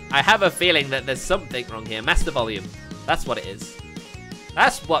 Really, I have a feeling that there's something wrong here. Master volume. That's what it is.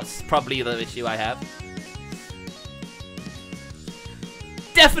 That's what's probably the issue I have.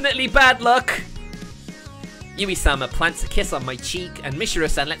 Definitely bad luck! Yui-sama plants a kiss on my cheek, and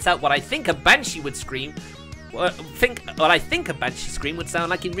Mishiro-san lets out what I think a banshee would scream. What I think a banshee scream would sound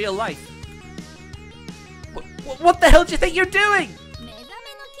like in real life. What the hell do you think you're doing?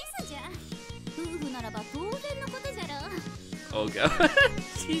 Oh god,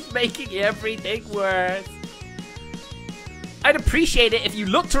 she's making everything worse. I'd appreciate it if you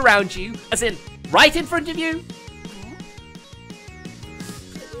looked around you, as in, right in front of you.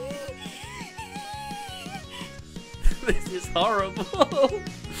 This is horrible.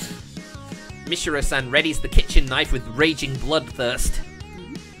 Mishiro-san readies the kitchen knife with raging bloodthirst.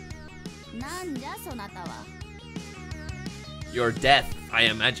 Your death, I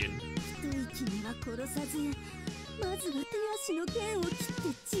imagine.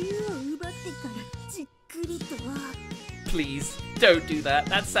 Please, don't do that.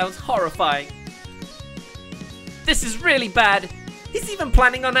 That sounds horrifying. This is really bad. He's even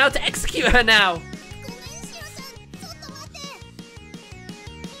planning on how to execute her now.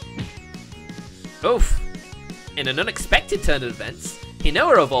 Oof. In an unexpected turn of events,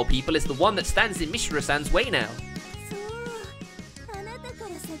 Hinoa of all people is the one that stands in Mishiro-san's way now.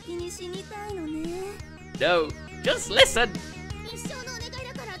 No, just listen.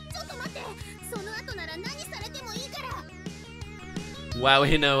 Wow,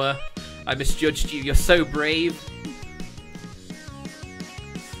 Hinoa, I misjudged you. You're so brave.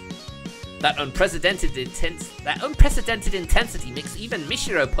 That unprecedented intensity makes even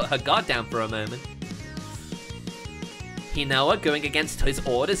Mishiro put her guard down for a moment. Hinoa going against his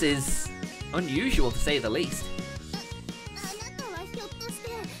orders is unusual to say the least.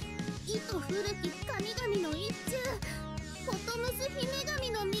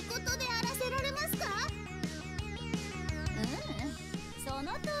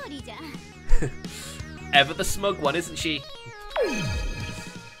 Ever the smug one, isn't she?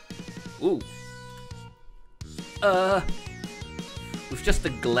 Ooh. With just a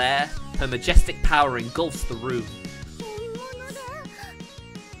glare, her majestic power engulfs the room.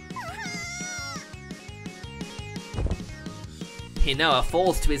 Hinoa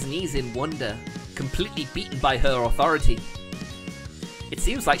falls to his knees in wonder, completely beaten by her authority. It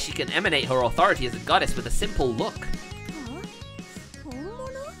seems like she can emanate her authority as a goddess with a simple look.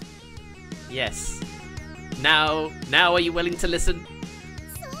 Yes. Now are you willing to listen?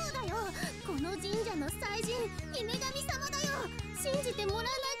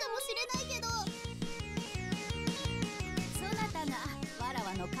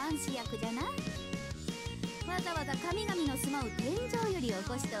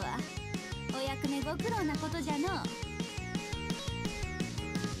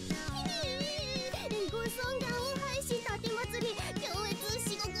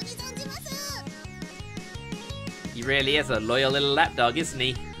 He really is a loyal little lapdog, isn't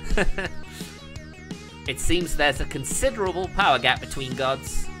he? It seems there's a considerable power gap between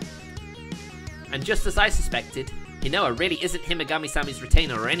gods. And just as I suspected, Hinoa really isn't Himegami-sami's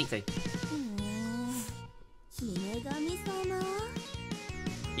retainer or anything.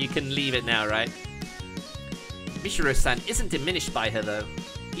 You can leave it now, right? Mishiro-san isn't diminished by her though.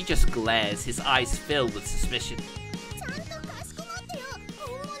 He just glares, his eyes filled with suspicion.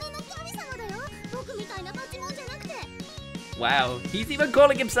 Wow, he's even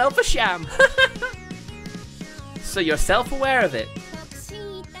calling himself a sham! So you're self-aware of it?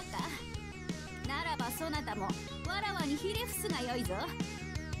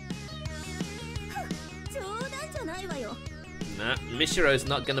 Nah, Mishiro's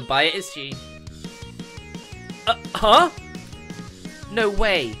not gonna buy it, is she? Huh? No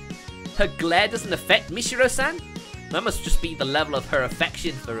way! Her glare doesn't affect Mishiro-san? That must just be the level of her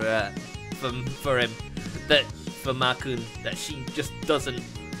affection for him. For Makun, that she just doesn't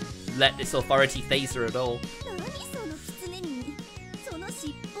let this authority phase her at all.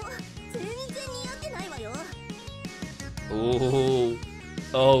 Oh,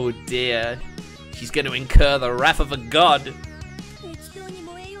 oh dear. She's going to incur the wrath of a god.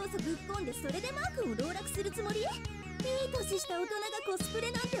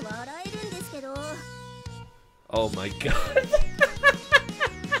 Oh my god.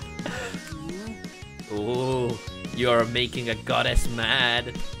 Oh, you are making a goddess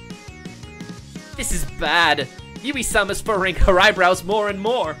mad. This is bad. Yui-sama's furrowing her eyebrows more and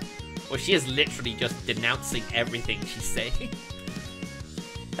more. Well, she is literally just denouncing everything she's saying.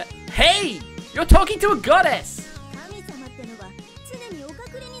 Hey! You're talking to a goddess!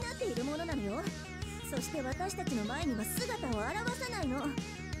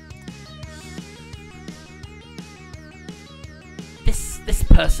 This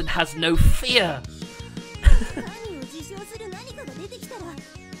person has no fear.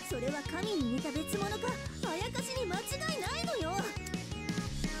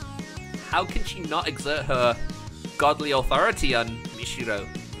 How can she not exert her godly authority on Mishiro?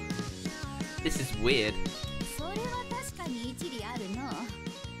 This is weird.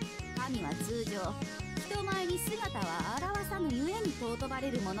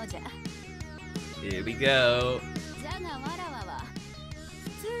 Here we go.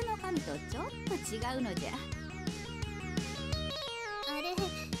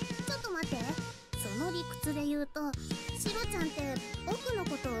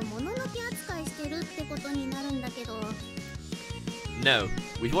 No,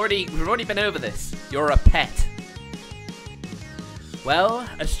 we've already been over this. You're a pet. Well,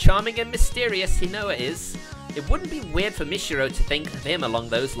 as charming and mysterious Hinoa is, it wouldn't be weird for Mishiro to think of him along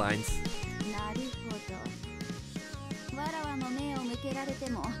those lines.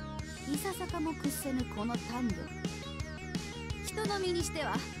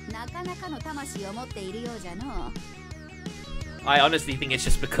 I honestly think it's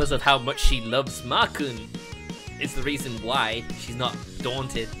just because of how much she loves Makun is the reason why she's not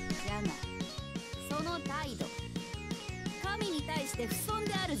daunted.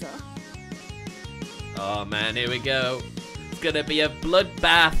 Oh man, here we go. It's gonna be a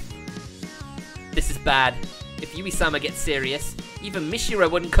bloodbath. This is bad. If Yui-sama gets serious, even Mishiro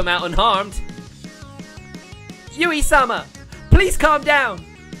wouldn't come out unharmed. Yui-sama! Please calm down!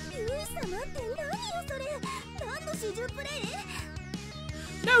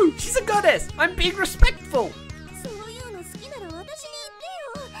 No, she's a goddess! I'm being respectful!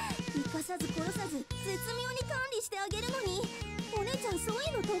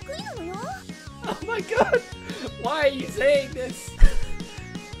 Oh my god! Why are you saying this?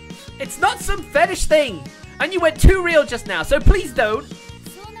 It's not some fetish thing! And you went too real just now, so please don't!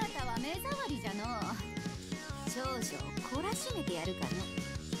 けてやるかな。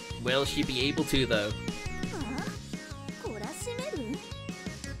 Will she be able to though? 懲らしめる？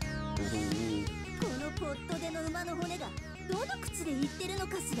 Ooh. このポットでの馬の骨がどの口で言ってるの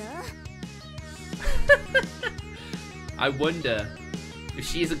かしら。 I wonder if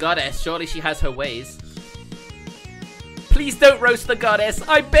she's a goddess. Surely she has her ways. Please don't roast the goddess.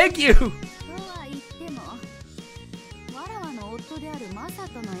 I beg you. とは言っても、わらわの夫であるマサ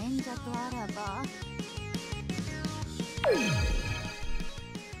トの演者とあらば。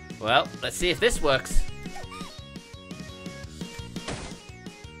 Well, let's see if this works.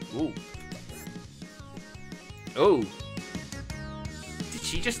 Ooh. Oh. Did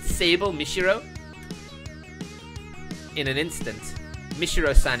she just disable Mishiro? In an instant,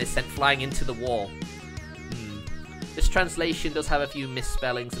 Mishiro-san is sent flying into the wall. This translation does have a few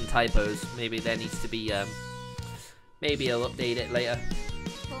misspellings and typos. Maybe there needs to be, maybe I'll update it later.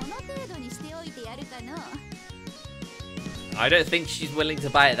 I don't think she's willing to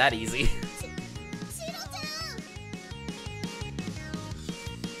buy it that easy.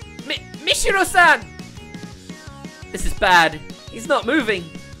 Mishiro-san! This is bad. He's not moving.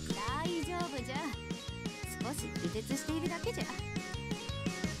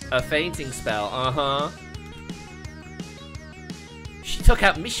 A fainting spell, uh-huh. She took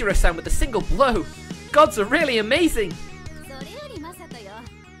out Mishiro-san with a single blow. Gods are really amazing.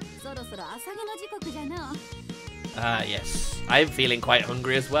 Ah, yes. I'm feeling quite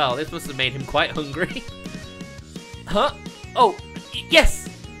hungry as well. This must have made him quite hungry. Huh? Oh, yes!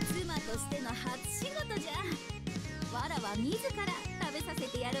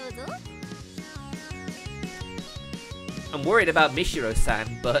 I'm worried about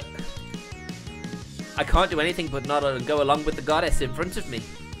Mishiro-san, but I can't do anything but not go along with the goddess in front of me.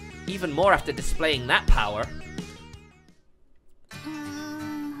 Even more after displaying that power.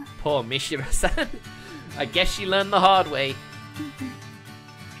 Poor Mishiro-san. I guess she learned the hard way.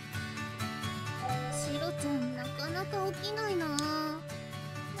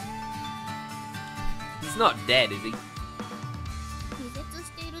 He's not dead, is he?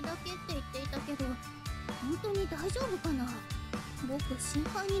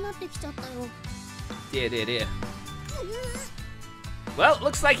 Dear, dear, dear. Well,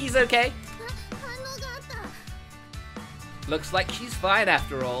 looks like he's okay. Looks like she's fine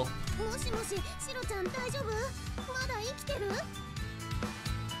after all.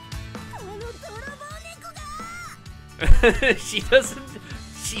 She doesn't.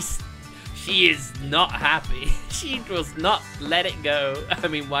 She is not happy. She does not let it go. I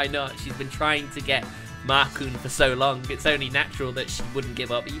mean, why not? She's been trying to get Markun for so long. It's only natural that she wouldn't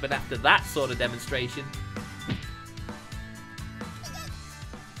give up even after that sort of demonstration.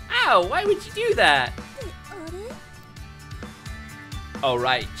 Ow, why would you do that? Oh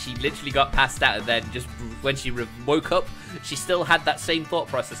right, she literally got passed out and then just when she woke up, she still had that same thought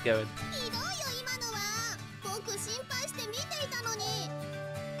process going.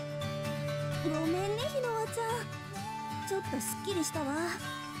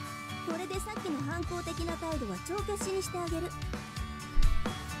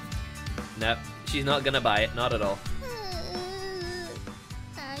 No, she's not gonna buy it, not at all.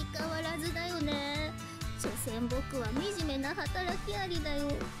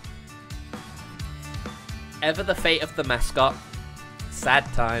 Ever the fate of the mascot. Sad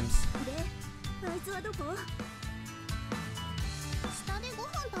times.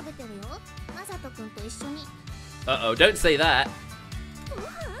 Uh-oh, don't say that.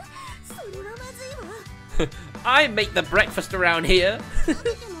 I make the breakfast around here.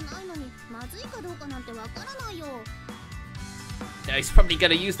 No, he's probably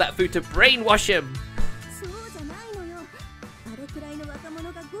gonna use that food to brainwash him.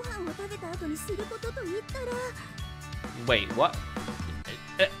 Wait, what?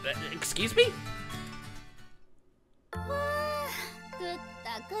 Excuse me?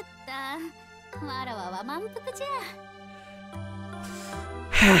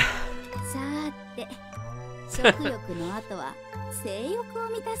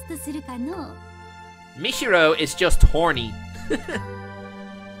 Mishiro is just horny.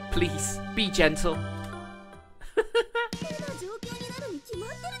 Please, be gentle.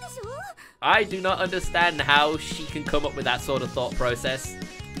 I do not understand how she can come up with that sort of thought process.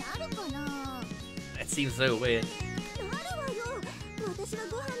 It seems so weird.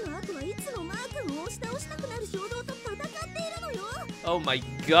 Oh my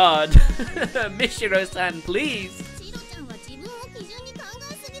god. Mishiro-san, please.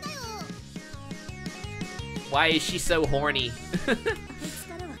 Why is she so horny?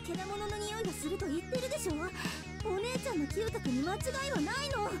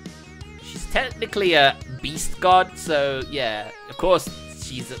 She's technically a beast god, so yeah, of course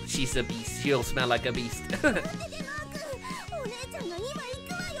she's a beast. She'll smell like a beast.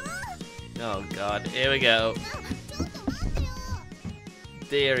 Oh god, here we go.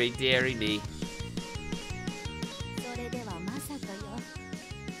 Dearie, dearie me.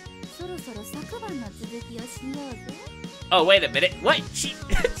 Oh, wait a minute. What? She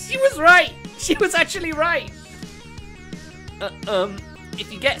was right. She was actually right.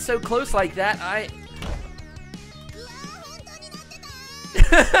 If you get so close like that,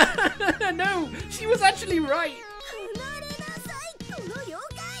 No, she was actually right.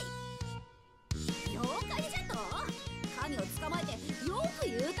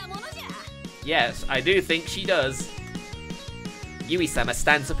 Yes, I do think she does. Yui-sama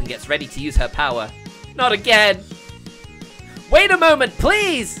stands up and gets ready to use her power. Not again! Wait a moment,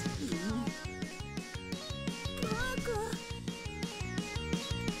 please!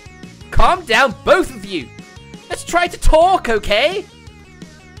 Calm down, both of you! Let's try to talk, okay?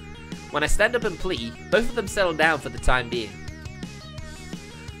 When I stand up and plead, both of them settle down for the time being.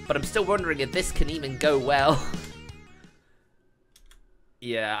 But I'm still wondering if this can even go well.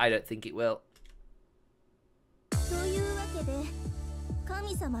 Yeah, I don't think it will.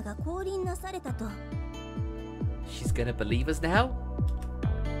 She's gonna believe us now?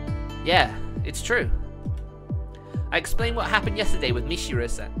 Yeah, it's true. I explained what happened yesterday with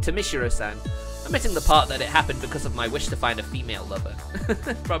Mishiro-san, omitting the part that it happened because of my wish to find a female lover.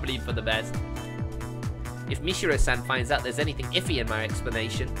 Probably for the best. If Mishiro-san finds out there's anything iffy in my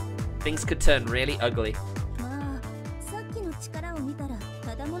explanation, things could turn really ugly.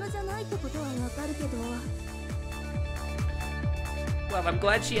 Well, I'm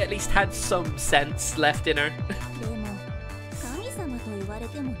glad she at least had some sense left in her.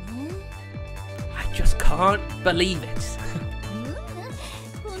 I just can't believe it.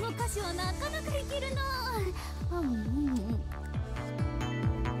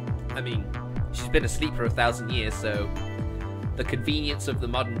 I mean, she's been asleep for 1,000 years, so the convenience of the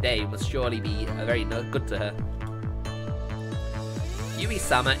modern day must surely be very good to her.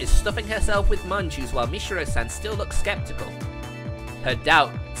 Yui-sama is stuffing herself with manjus while Mishiro-san still looks skeptical. Her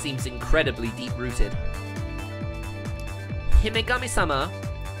doubt seems incredibly deep-rooted. Himegami-sama,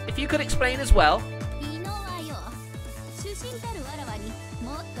 if you could explain as well.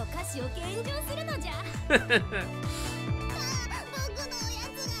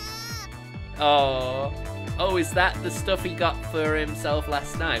 Oh, is that the stuff he got for himself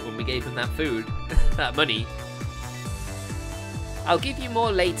last night when we gave him that food? That money? I'll give you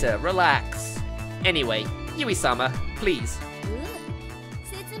more later, relax. Anyway, Yui-sama, please.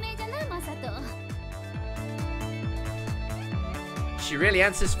 She really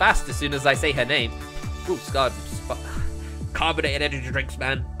answers fast as soon as I say her name. Oops, God. Carbonated energy drinks,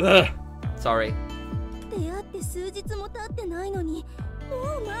 man. Ugh. Sorry.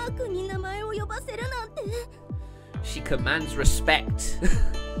 She commands respect.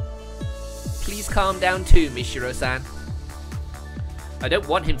 Please calm down too, Mishiro-san. I don't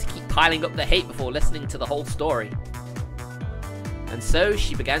want him to keep piling up the hate before listening to the whole story. And so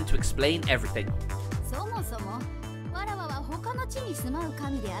she began to explain everything.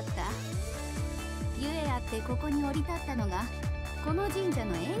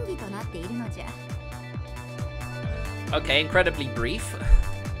 Okay, incredibly brief.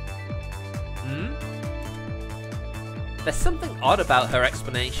 There's something odd about her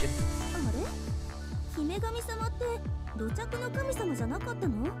explanation.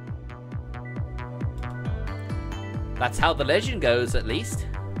 That's how the legend goes, at least.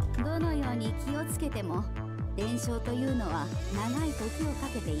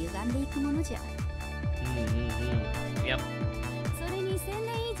 Yep.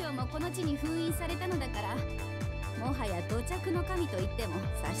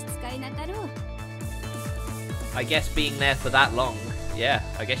 I guess being there for that long, yeah,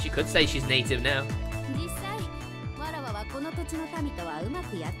 I guess you could say she's native now.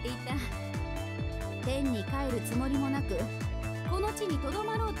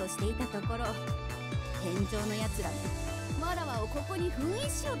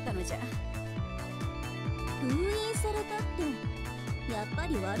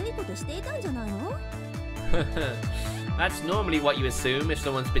 That's normally what you assume if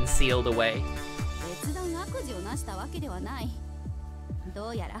someone's been sealed away.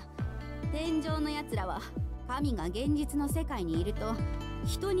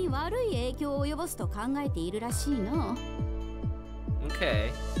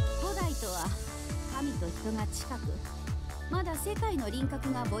 Okay.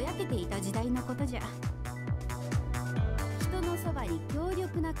 人のそばに強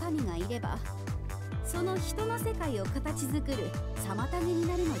力な神がいれば、その人の世界を形作る妨げに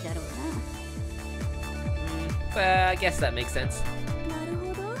なるのじゃろうな。I guess that makes sense. なる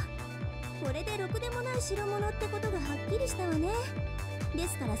ほど。これでろくでもない代物ってことがはっきりしたわね。で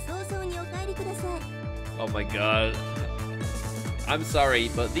すから早々にお帰りください。Oh my god. I'm sorry,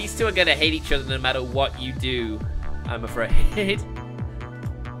 but these two are gonna hate each other no matter what you do, I'm afraid.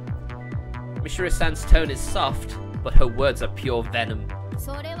 Mishiro-san's tone is soft, but her words are pure venom.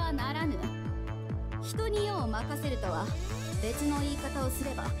 それはならぬ。人に世を任せるとは別の言い方をす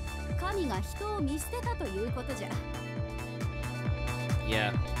れば、神が人を見捨てたということじゃ。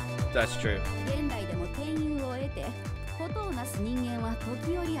Yeah, that's true. 現代でも天佑を得て事をなす人間は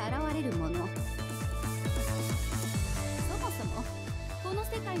時折現れるもの。そもそもこの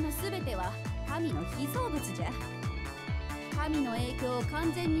世界のすべては神の被造物じゃ。神の影響を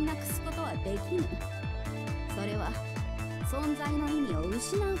完全になくすことはできぬ。それは存在の意味を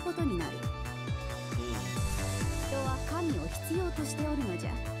失うことになる。人は神を必要としておるのじ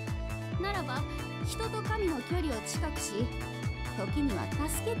ゃ。ならば人と神の距離を近くし、時には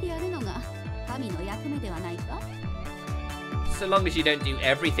助けてやるのが神の役目ではないか。 So long as you don't do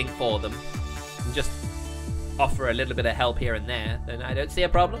everything for them and just offer a little bit of help here and there, then I don't see a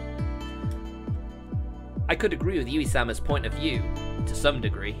problem. I could agree with Yui-sama's point of view, to some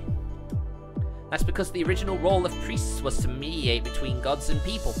degree. That's because the original role of priests was to mediate between gods and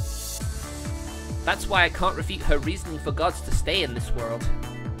people. That's why I can't refute her reasoning for gods to stay in this world.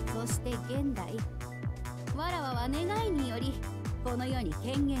 そして現代、わらわは願いによりこの世に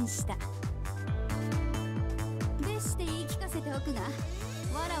権限した。でして言い聞かせておくが、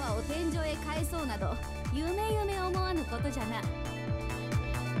わらわを天井へ返そうなど夢思わぬことじゃな。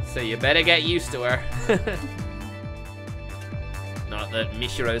So you better get used to her. Not that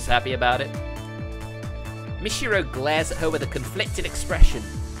Mishiro's happy about it. Mishiro glares at her with a conflicted expression,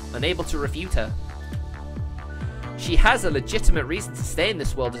 unable to refute her. She has a legitimate reason to stay in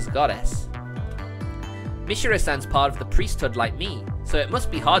this world as a goddess. Mishiro-san's part of the priesthood like me, so it must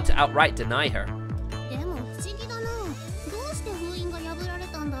be hard to outright deny her. でも不思議だな。どうして封印が破られ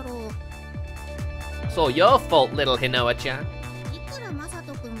たんだろう。 It's all your fault, little Hinoa-chan. いくらマサ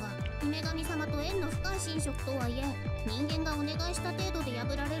ト君が姫神様と縁の深い親族とはいえ、人間がお願いした程度で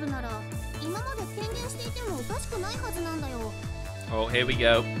破られるなら、今まで宣言していてもおかしくないはずなんだよ。 Oh, here we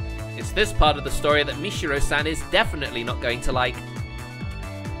go. It's this part of the story that Mishiro-san is definitely not going to like.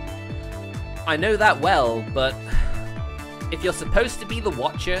 I know that well, but if you're supposed to be the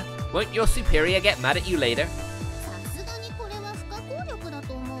Watcher, won't your superior get mad at you later? さすがにこれは不可抗力だ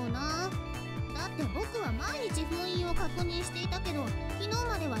と思うな。だって僕は毎日封印を確認していたけど、昨日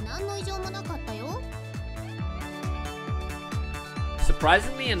までは何の異常もなかったよ。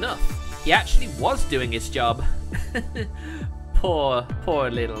 Surprisingly enough, he actually was doing his job. Poor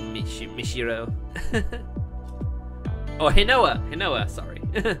little Mishiro. Or Hinoa, sorry.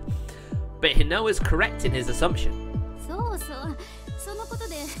 But Hinoa's correct in his assumption. そうそう、そのこと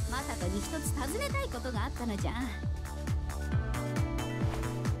でマサトに一つ尋ねたいことがあったのじゃ。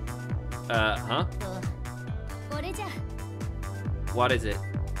Huh? これじゃ。 What is it?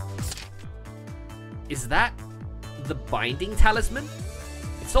 Is that the binding talisman?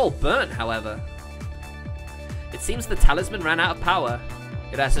 It's all burnt, however. It seems the talisman ran out of power.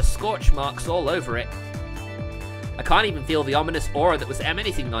 It has a scorch marks all over it. I can't even feel the ominous aura that was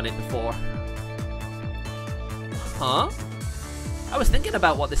emanating on it before. Huh? I was thinking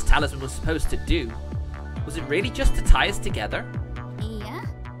about what this talisman was supposed to do. Was it really just to tie us together? いいや、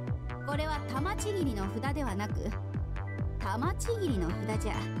これは玉ちぎりの札ではなく、玉ちぎりの札じ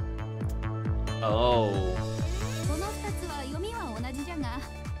ゃ。Oh. この二つは読みは同じじゃが、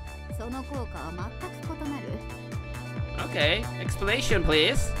その効果は全く異なる。Okay, explanation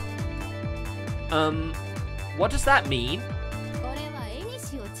please. What does that mean? これは縁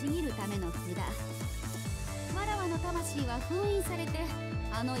をちぎるための札。わらわの魂は封印されて、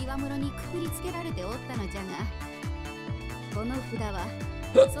あの岩室にくくりつけられておったのじゃが、この札は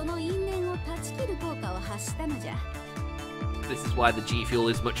その因縁を断ち切る効果を発したのじゃ。This is why the G Fuel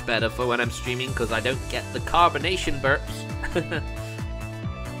is much better for when I'm streaming, because I don't get the carbonation burps.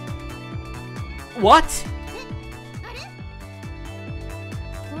 What?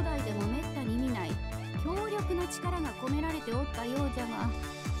 古代でもめったに見ない強力な力が込められておったようじゃが、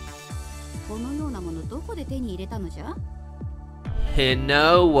このようなものどこで手に入れたのじゃ？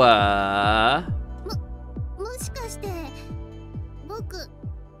 Hinoa. もしかして僕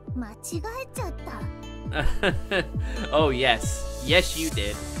間違えちゃった。Oh yes, yes you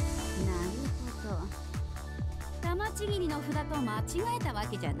did. なるほど。玉ちぎりの札と間違えたわ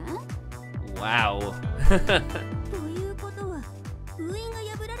けじゃな。Wow. ということは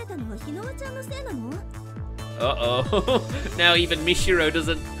Uh-oh. Now even Mishiro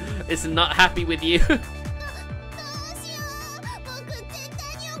is not happy with you.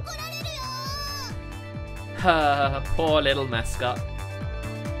 Poor little mascot.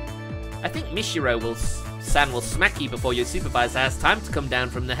 I think Mishiro San will smack you before your supervisor has time to come down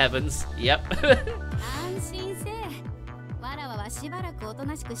from the heavens. Yep.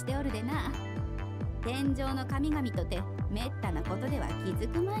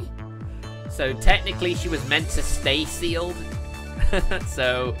 So technically she was meant to stay sealed.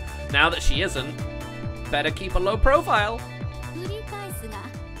 So now that she isn't, better keep a low profile.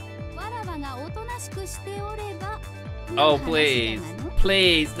 Oh please,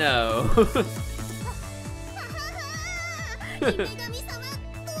 please no.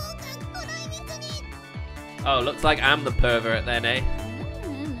 Oh, looks like I'm the pervert then, eh?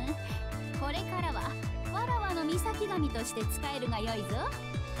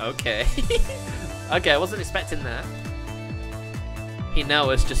 Okay. Okay, I wasn't expecting that.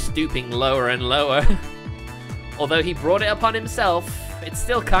 Hinawa's just stooping lower and lower. Although he brought it upon himself, it's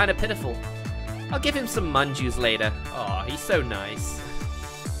still kind of pitiful. I'll give him some manjus later. Oh, he's so nice.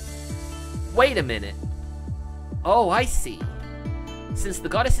 Wait a minute. Oh, I see. Since the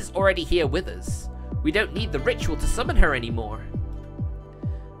goddess is already here with us, we don't need the ritual to summon her anymore.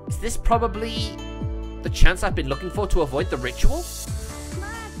 Is this probably the chance I've been looking for to avoid the ritual?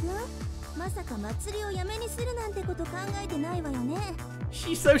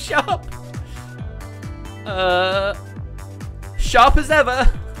 She's so sharp. Sharp as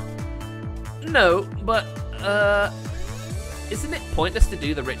ever. No, but isn't it pointless to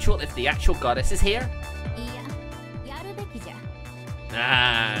do the ritual if the actual goddess is here?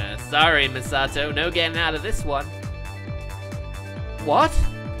 Ah, sorry Masato, no getting out of this one. What?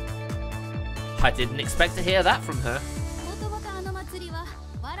 I didn't expect to hear that from her.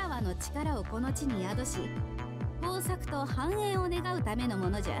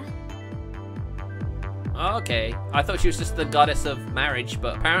 Okay, I thought she was just the goddess of marriage,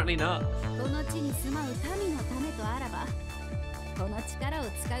 but apparently not.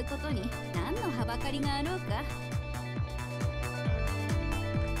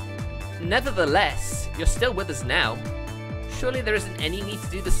 Nevertheless, you're still with us now. Surely there isn't any need to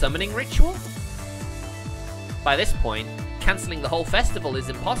do the summoning ritual? By this point, cancelling the whole festival is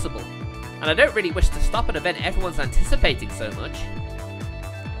impossible, and I don't really wish to stop an event everyone's anticipating so much.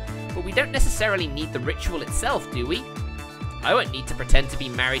 But we don't necessarily need the ritual itself, do we? I won't need to pretend to be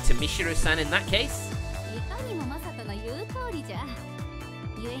married to Mishiro-san in that case.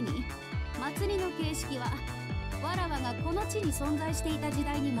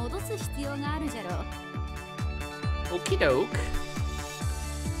 Okie doke.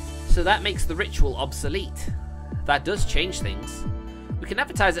 So that makes the ritual obsolete. That does change things. We can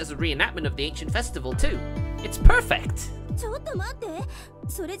advertise it as a reenactment of the ancient festival too. It's perfect!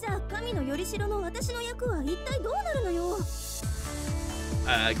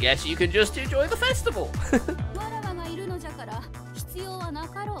 I guess you can just enjoy the festival.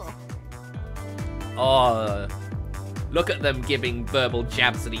 Oh, look at them giving verbal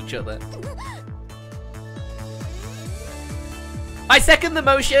jabs at each other. I second the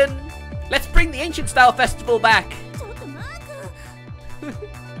motion! Let's bring the ancient style festival back!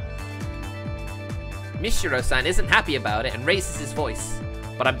 Mishiro-san isn't happy about it and raises his voice,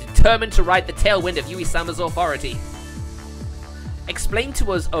 but I'm determined to ride the tailwind of Yui-sama's authority. Explain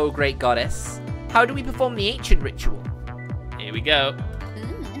to us, oh great goddess, how do we perform the ancient ritual? Here we go.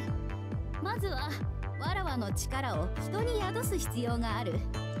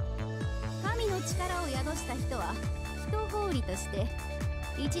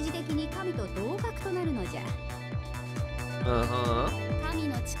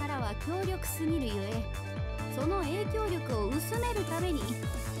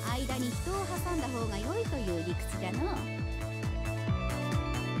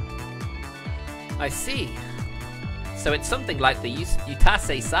 I see. So it's something like the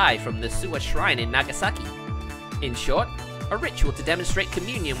Yutase Sai from the Suwa Shrine in Nagasaki. In short, a ritual to demonstrate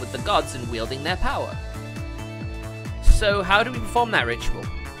communion with the gods and wielding their power. So how do we perform that ritual?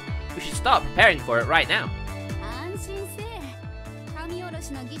 We should start preparing for it right now.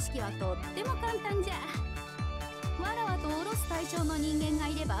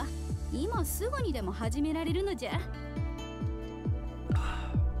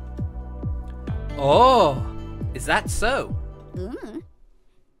 Oh, is that so?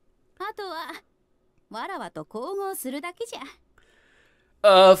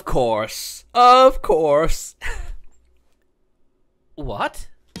 Of course, of course. What?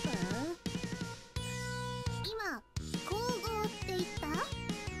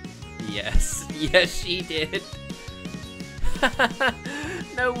 Yes. Yes, she did.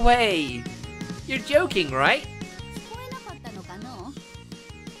 No way. You're joking, right? 聞こえなかったのかの？わ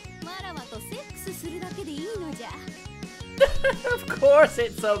らわとセックスするだけでいいのじゃ。Of course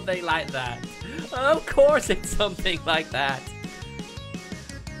it's something like that. Of course it's something like that.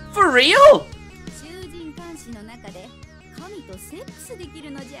 For real? 囚人監視の中で神とセックスでき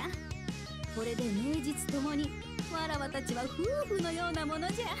るのじゃ。これで名実ともにわらわたちは夫婦のようなもの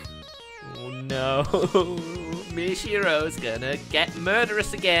じゃ。Oh no. Mishiro's gonna get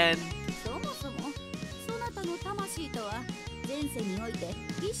murderous again. そもそもそなたの魂とは前世において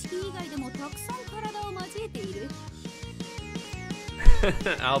意識以外でもたくさん体を交えている。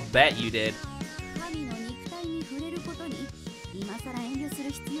I'll bet you did. 神の肉体に触れることに今さら遠慮す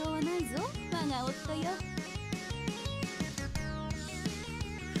る必要はないぞ、我が夫よ。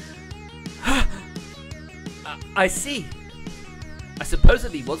I see. I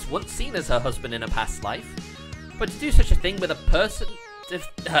supposedly was once seen as her husband in a past life, but to do such a thing with a person,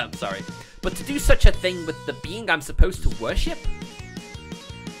 but to do such a thing with the being I'm supposed to worship?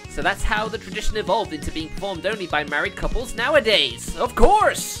 So that's how the tradition evolved into being performed only by married couples nowadays. Of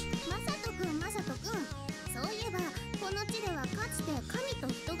course. マサト君、マサト君。そういえばこの地ではかつて神と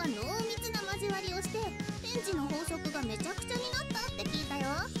人が濃密な交わりをして天地の法則がめちゃくちゃになったって聞いたよ。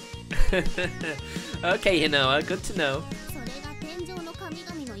Okay, Hinoa, good to know. それが天上の神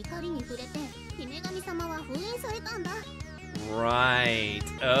々の怒りに触れて姫神様は封印されたんだ。 Right,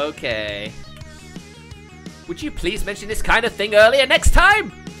 okay. Would you please mention this kind of thing earlier next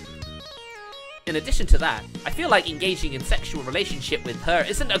time? In addition to that, I feel like engaging in sexual relationship with her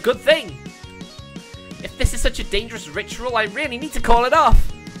isn't a good thing. If this is such a dangerous ritual, I really need to call it off.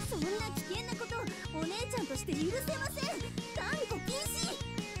 そんな危険なことお姉ちゃんとして許せません。断固禁止。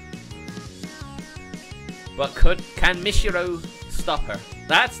 But can Mishiro stop her?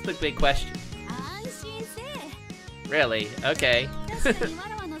 That's the big question. 安心せえ。 Really? Okay. 確かにわ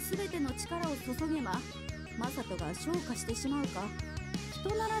らわのすべての力を注げばマサトが昇華してしまうか人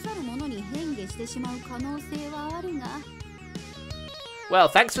ならざる者に変化してしまう可能性はあるが。 Well,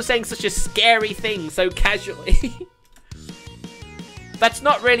 thanks for saying such a scary thing so casually. That's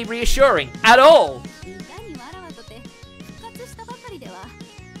not really reassuring at all. いかにわらわとて復活したばかりでは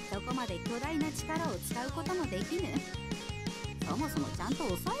そこまで巨大な力を使うこともできぬ。そもそもちゃんと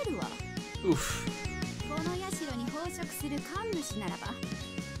抑えるわ。 Oof. この社に奉職する神主ならば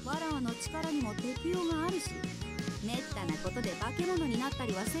わらわの力にも適用があるしめったなことで化け物になった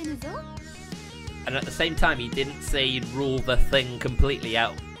りはせぬぞ。 And at the same time, he didn't say he'd rule the thing completely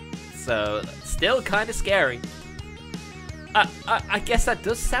out. So, still kind of scary. I guess that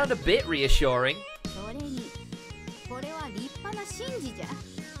does sound a bit reassuring. それにこれは立派な神事じゃ。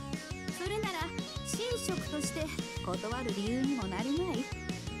それなら神職として断る理由にもなるまい。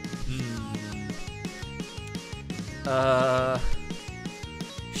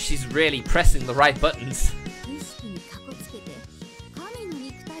She's really pressing the right buttons. 意識にかこつけて神の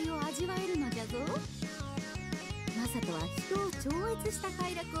肉体を味わえるのじゃぞ。マサトは人を超越した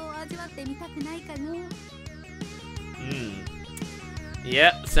快楽を味わってみたくないかの。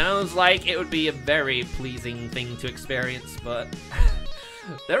Yep, sounds like it would be a very pleasing thing to experience, but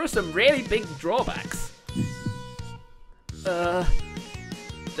there are some really big drawbacks.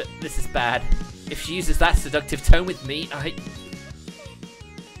 This is bad. If she uses that seductive tone with me, わらわ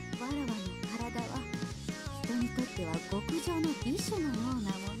の体は人にとっては極上の美酒のようなも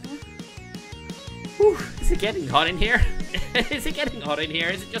の。 Is it getting hot in here? Is it getting hot in here?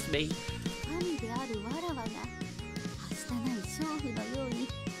 Is it just me? 神であるわらわがはしたない娼婦のように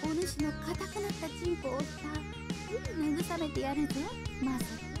お主の硬くなったチンポをたっぷり慰めてやるぞ、マサ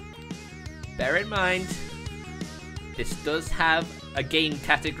ト。 Bear in mind, this does have a game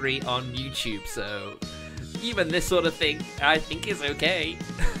category on YouTube, so even this sort of thing I think is okay.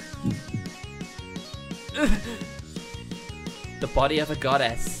 The body of a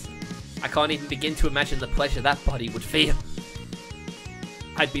goddess. I can't even begin to imagine the pleasure that body would feel.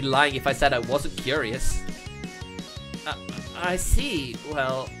 I'd be lying if I said I wasn't curious. I see.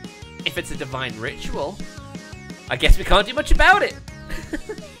 Well, if it's a divine ritual, I guess we can't do much about it.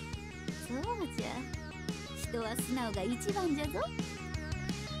 そうじゃ。人は素直が一番じゃぞ。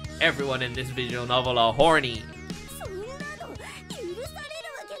 Everyone in this visual novel are horny. そんなの許されるわ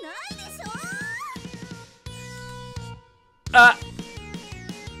けないでしょ。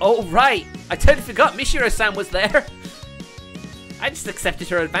Oh right, I totally forgot Mishiro-san was there. I just accepted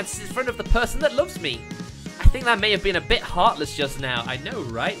her advances in front of the person that loves me. I think that may have been a bit heartless just now. I know,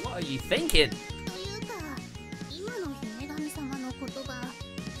 right? What are you thinking? というか今の姫神様の言葉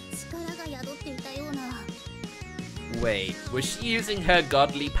力が宿っていたような。Wait, was she using her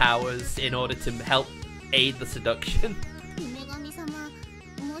godly powers in order to help aid the seduction? 姫神様、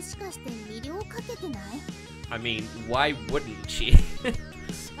もしかして魅了かけてない？ I mean, why wouldn't she?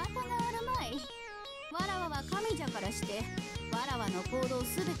 仕方があるまい。わらわは神じゃからして、わらわの行動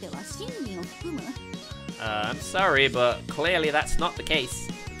すべては真理を含む。I'm sorry, but clearly that's not the case.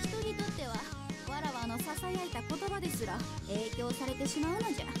 人にとっては、わらわのささやいた言葉ですら影響されてしまうの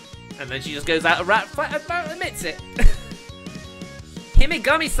じゃ。And then she just goes out and admits it.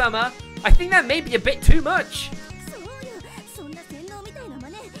 Himegami-sama, I think that may be a bit too much. そうよ、そんな洗脳みたいな真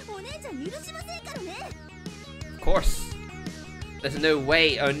似、お姉ちゃん許しませんからね。Of course. There's no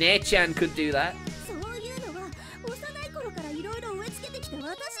way One-chan could do that. そういうのは幼い頃からいろいろ植え付けてきた私に譲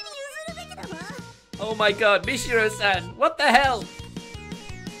るべきだわ。 Oh my god, Mishiro-san, what the hell?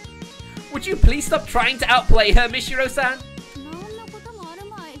 Would you please stop trying to outplay her, Mishiro-san? なんなこともある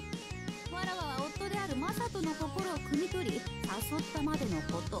まい。わらわは夫であるマサトの心を汲み取り、誘ったまでの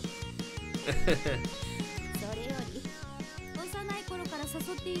こと。それより、幼い頃から誘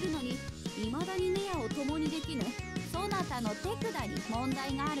っているのに、未だにネアを共にできぬ、そなたの手札に問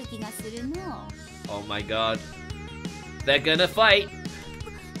題がある気がするの。Oh my god. They're gonna fight.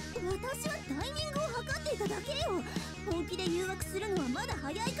 私はタイミングを測っていただけよ。本気で誘惑するのはまだ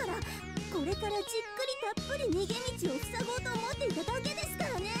早いから、これからじっくりたっぷり逃げ道を塞ごうと思っていただけですか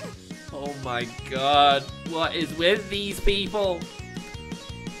らね。Oh my god. What is with these people?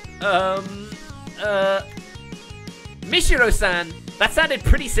 Mishiro-san, that sounded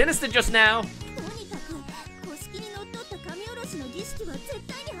pretty sinister just now. とにかく公式にのっとった神下ろしの儀式は絶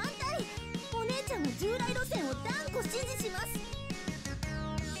対に反対。お姉ちゃんは従来路線を断固支持します。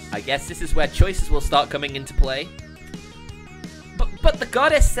 I guess this is where choices will start coming into play. But the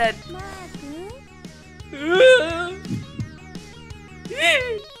goddess said... マー君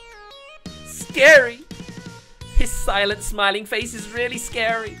Scary. His silent smiling face is really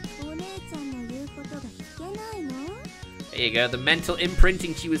scary. お姉ちゃんの言うことが聞けないの？ There you go, the mental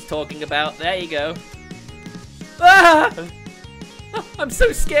imprinting she was talking about. There you go. Ah! Oh, I'm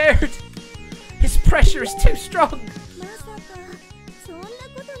so scared. His pressure is too strong. まさかそんな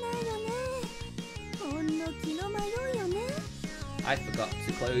ことないよね。ほんの気の迷いよね。 I forgot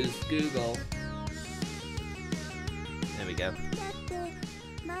to close Google. There we go. だって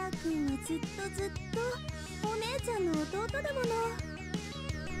マー君はずっとお姉ちゃんの弟だもの。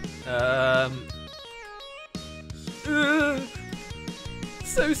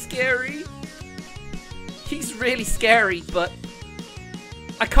So scary. He's really scary, but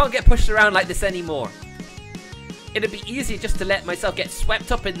I can't get pushed around like this anymore. It'd be easier just to let myself get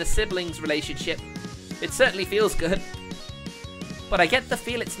swept up in the siblings' relationship. It certainly feels good. But I get the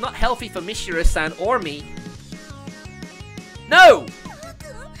feel it's not healthy for Mishiro-san or me. No!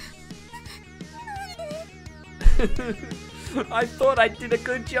 I thought I did a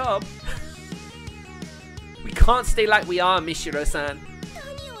good job. We can't stay like we are, Mishiro-san.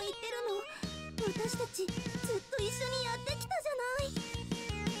 何を言ってるの？私たちずっと一緒にやってきたじゃ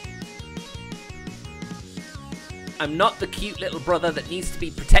ない。 I'm not the cute little brother that needs to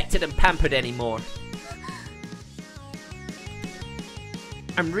be protected and pampered anymore.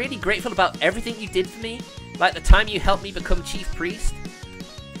 I'm really grateful about everything you did for me, like the time you helped me become chief priest.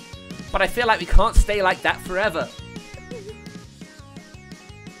 But I feel like we can't stay like that forever.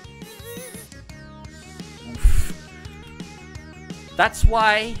 Oof. That's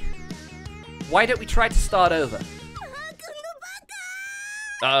why don't we try to start over?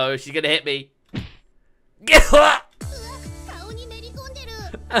 Oh, she's gonna hit me.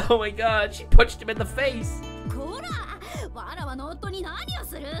 Oh my god, she punched him in the face. こら、わらわの夫に何を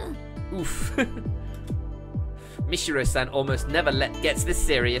する？ Oof. Mishiro-san almost never gets this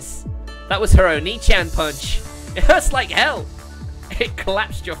serious. That was her Oni-chan punch. It hurts like hell. It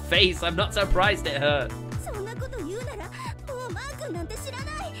collapsed your face. I'm not surprised it hurt. そんなこと言うならもうマー君なんて知らな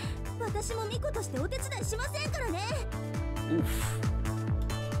い。私も巫女としてお手伝いしませんからね。 Oof.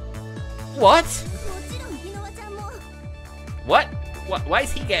 What? もちろんひのわちゃんも。 What? Why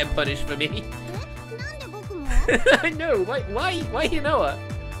is he getting punished for me? え、なんで僕も？ I know. Why Hinoa?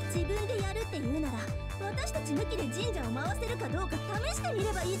 自分でやるって言うなら私たち抜きで神社を回せるかどうか試してみ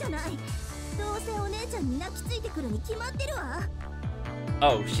ればいいじゃない。どうせお姉ちゃんに泣きついてくるに決まってるわ。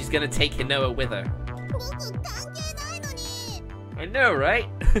 Oh, she's gonna take Hinoa with her. 僕関係ないのに。 I know, right?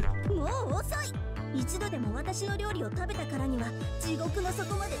 もう遅い。一度でも私の料理を食べたからには地獄の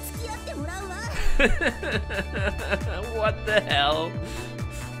底まで付き合ってもらうわ。What the hell?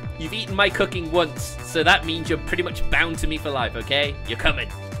 You've eaten my cooking once, so that means you're pretty much bound to me for life, okay? You're coming.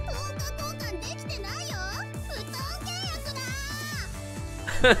 10日交換できてないよ。布団契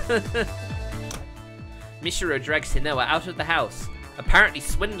約だ。Mishiro drags Hinoa out of the house, apparently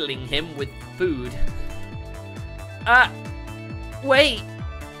swindling him with food. Wait!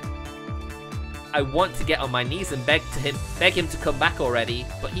 I want to get on my knees and beg him to come back already,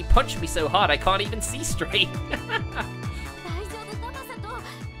 but he punched me so hard I can't even see straight.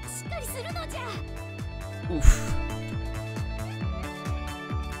 Oof.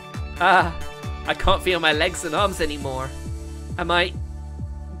 I can't feel my legs and arms anymore. Am I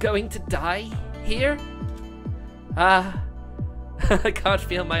going to die here? I can't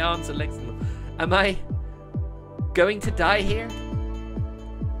feel my arms and legs anymore. Am I going to die here?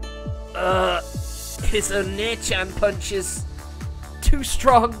 His One-chan punch is too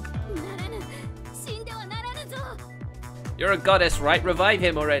strong. You're a goddess, right? Revive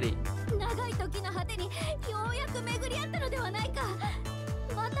him already.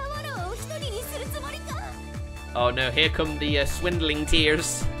 Oh no, here come the swindling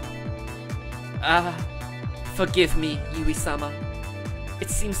tears. Forgive me, Yui-sama. It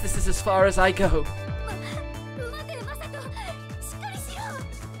seems this is as far as I go.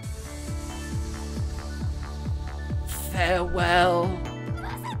 Farewell.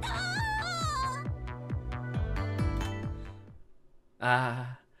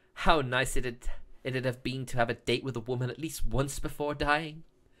 How nice it'd have been to have a date with a woman at least once before dying.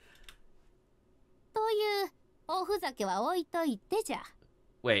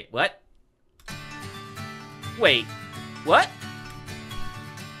 Wait, what? Wait, what?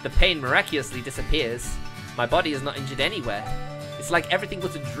 The pain miraculously disappears. My body is not injured anywhere. It's like everything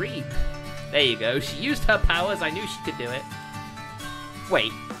was a dream. There you go, she used her powers, I knew she could do it.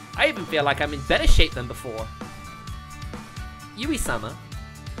 Wait, I even feel like I'm in better shape than before. Yui-sama,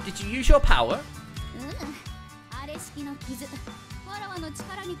 did you use your power?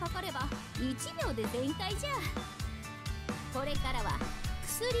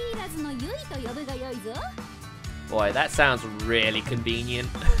 Boy, that sounds really convenient.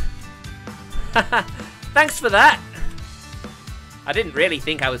 Thanks for that! I didn't really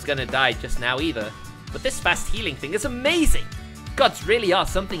think I was gonna die just now either, but this fast healing thing is amazing! Gods really are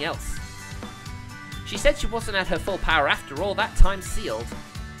something else. She said she wasn't at her full power after all that time sealed.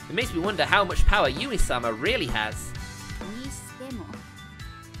 It makes me wonder how much power Yui-sama really has.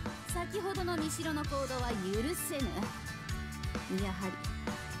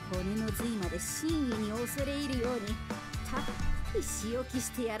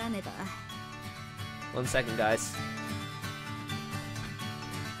 One second, guys.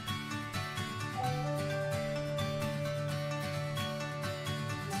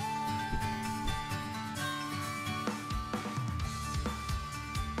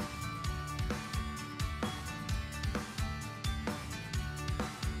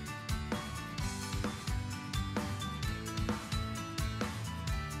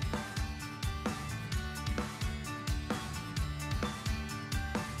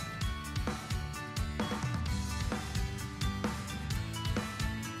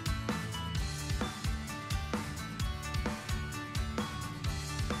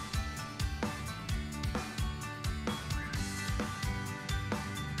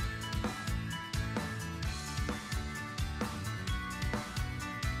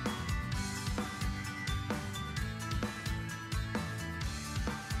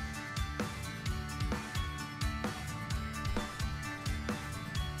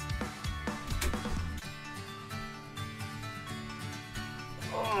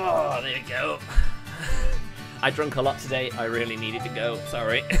 Oh, there we go. I drank a lot today. I really needed to go.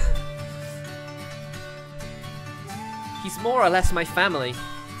 Sorry. He's more or less my family.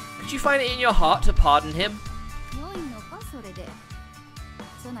 Could you find it in your heart to pardon him?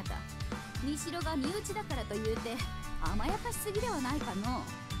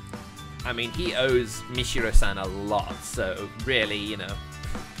 I mean, he owes Mishiro-san a lot, so really, you know.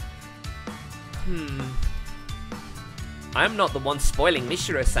 I'm not the one spoiling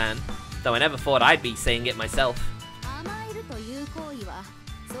Mishiro-san, though I never thought I'd be saying it myself.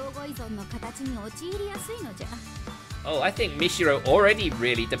 Oh, I think Mishiro already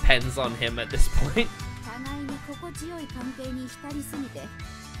really depends on him at this point.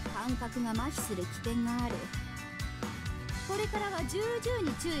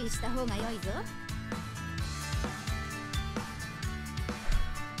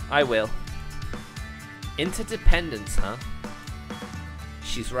 I will. Interdependence, huh?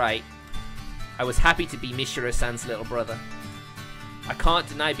 She's right. I was happy to be Mishiro-san's little brother. I can't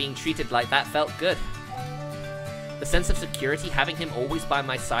deny being treated like that felt good. The sense of security having him always by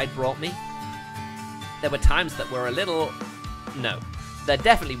my side brought me. There were times that were a little... No, there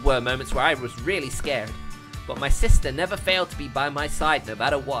definitely were moments where I was really scared. But my sister never failed to be by my side no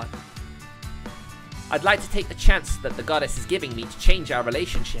matter what. I'd like to take the chance that the goddess is giving me to change our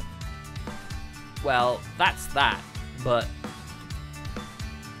relationship. Well, that's that, but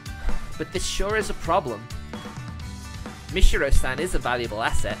this sure is a problem. Mishiro-san is a valuable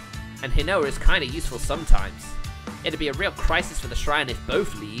asset, and Hinoa is kinda useful sometimes. It'd be a real crisis for the shrine if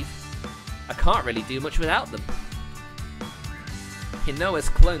both leave. I can't really do much without them. Hinoa's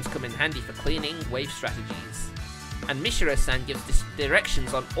clones come in handy for cleaning, wave strategies, and Mishiro-san gives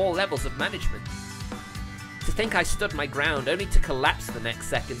directions on all levels of management. To think I stood my ground only to collapse the next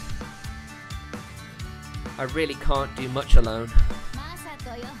second. I really can't do much alone.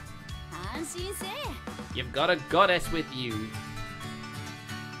 Masato yo, anshin sei. You've got a goddess with you.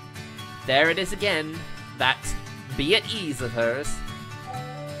 There it is again, that be at ease of hers.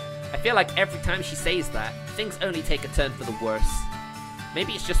 I feel like every time she says that, things only take a turn for the worse.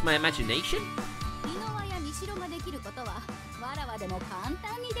 Maybe it's just my imagination? Hinoa ya Mishiro ga dekiru koto wa warawa demo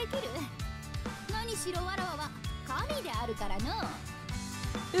kantan ni dekiru. Nani shiro warawa wa kami de aru kara no.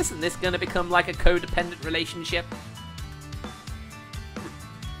 Isn't this gonna become like a codependent relationship?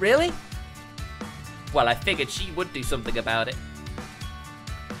 Really? Well, I figured she would do something about it.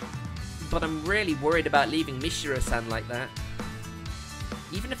 But I'm really worried about leaving Mishiro-san like that.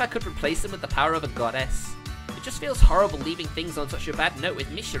 Even if I could replace him with the power of a goddess, it just feels horrible leaving things on such a bad note with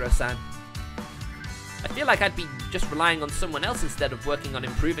Mishiro-san. I feel like I'd be just relying on someone else instead of working on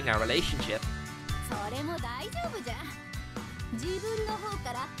improving our relationship. それも大丈夫じゃ。自分の方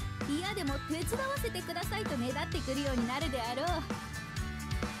から嫌でも手伝わせてくださいとねだってくるようになるであろう。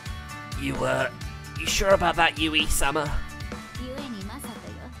You sure about that, Yui-sama? ゆえにマサトよ。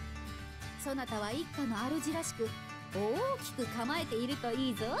そなたは一家の主らしく大きく構えているとい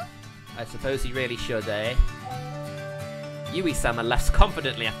いぞ。I suppose he really should, eh? Yui-sama laughs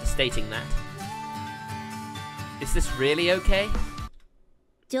confidently after stating that. Is this really okay?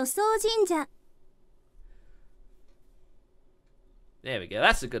 女装神社 There we go,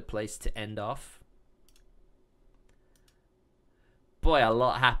 that's a good place to end off. Boy, a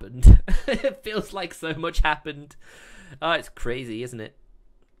lot happened. It feels like so much happened. Oh, it's crazy, isn't it?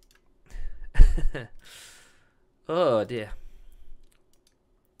 Oh dear.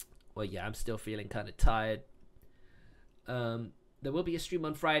 Well, yeah, I'm still feeling kind of tired. There will be a stream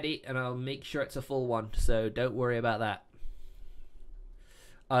on Friday, and I'll make sure it's a full one, so don't worry about that.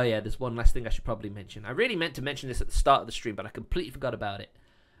 Oh yeah, there's one last thing I should probably mention. I really meant to mention this at the start of the stream, but I completely forgot about it.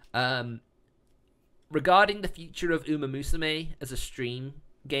 Regarding the future of Uma Musume as a stream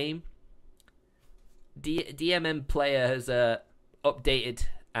game, EmEmGameplay has updated,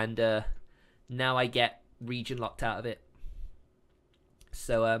 and now I get region locked out of it.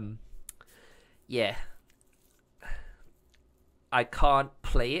 So, yeah. I can't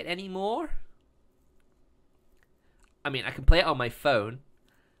play it anymore. I mean, I can play it on my phone.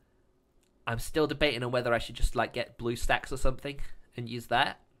 I'm still debating on whether I should just, like, get BlueStacks or something and use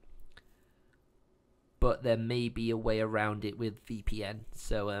that. But there may be a way around it with VPN.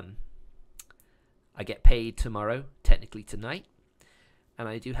 So, I get paid tomorrow, technically tonight. And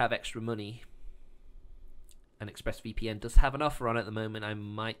I do have extra money. And ExpressVPN does have an offer on at the moment I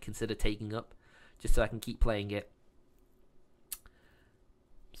might consider taking up, just so I can keep playing it.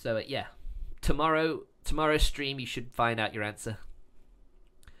 So, yeah. Tomorrow's stream, you should find out your answer.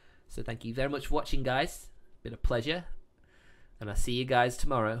 So thank you very much for watching, guys. Been a pleasure. And I'll see you guys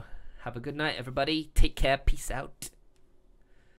tomorrow. Have a good night, everybody. Take care. Peace out.